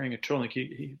he's wearing a turtleneck,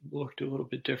 he looked a little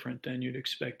bit different than you'd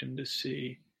expect him to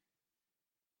see.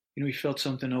 He felt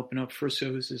something open up. First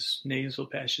it was his nasal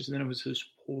passages, then it was his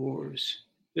pores.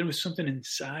 Then it was something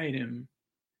inside him.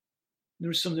 There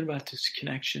was something about this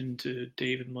connection to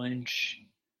David Lynch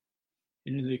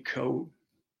into the coat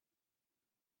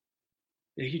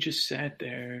that he just sat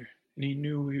there and he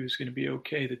knew he was going to be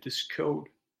okay, that this coat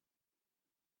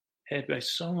had, by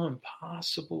some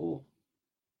impossible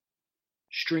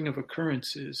string of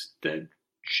occurrences that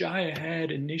Shia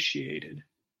had initiated,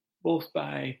 both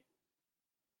by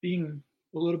being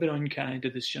a little bit unkind to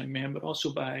this young man, but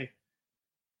also by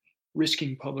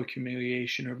risking public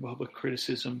humiliation or public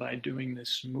criticism by doing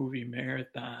this movie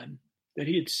marathon, that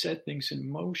he had set things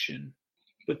in motion.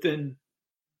 But then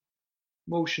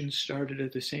motion started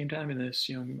at the same time, and this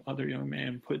other young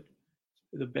man put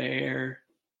the bear,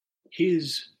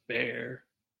 his bear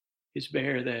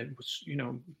that was,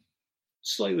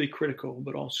 slightly critical,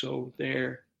 but also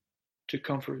there to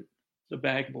comfort the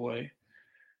bag boy.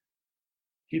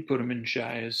 He put him in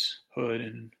Shia's hood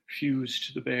and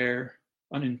fused the bear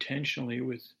unintentionally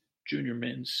with Junior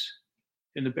Mint's.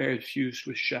 And the bear had fused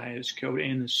with Shia's coat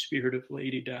and the spirit of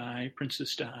Lady Di,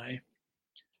 Princess Di.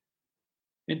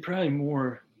 And probably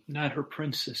more, not her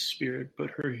princess spirit, but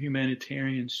her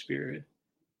humanitarian spirit.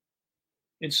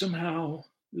 And somehow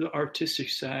the artistic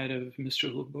side of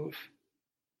Mr. LaBeouf,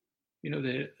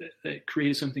 that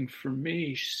created something for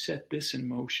me, set this in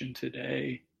motion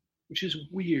today, which is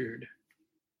weird.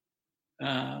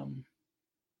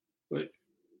 But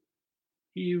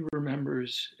he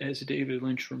remembers, as David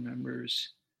Lynch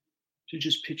remembers, to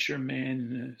just picture a man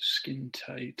in a skin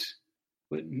tight,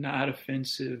 but not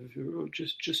offensive, or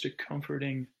just a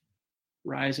comforting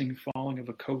rising, falling of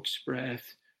a coat's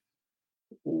breath,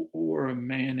 or a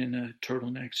man in a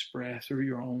turtleneck's breath, or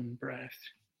your own breath,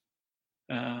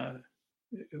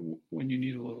 when you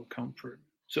need a little comfort.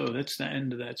 So that's the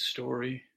end of that story.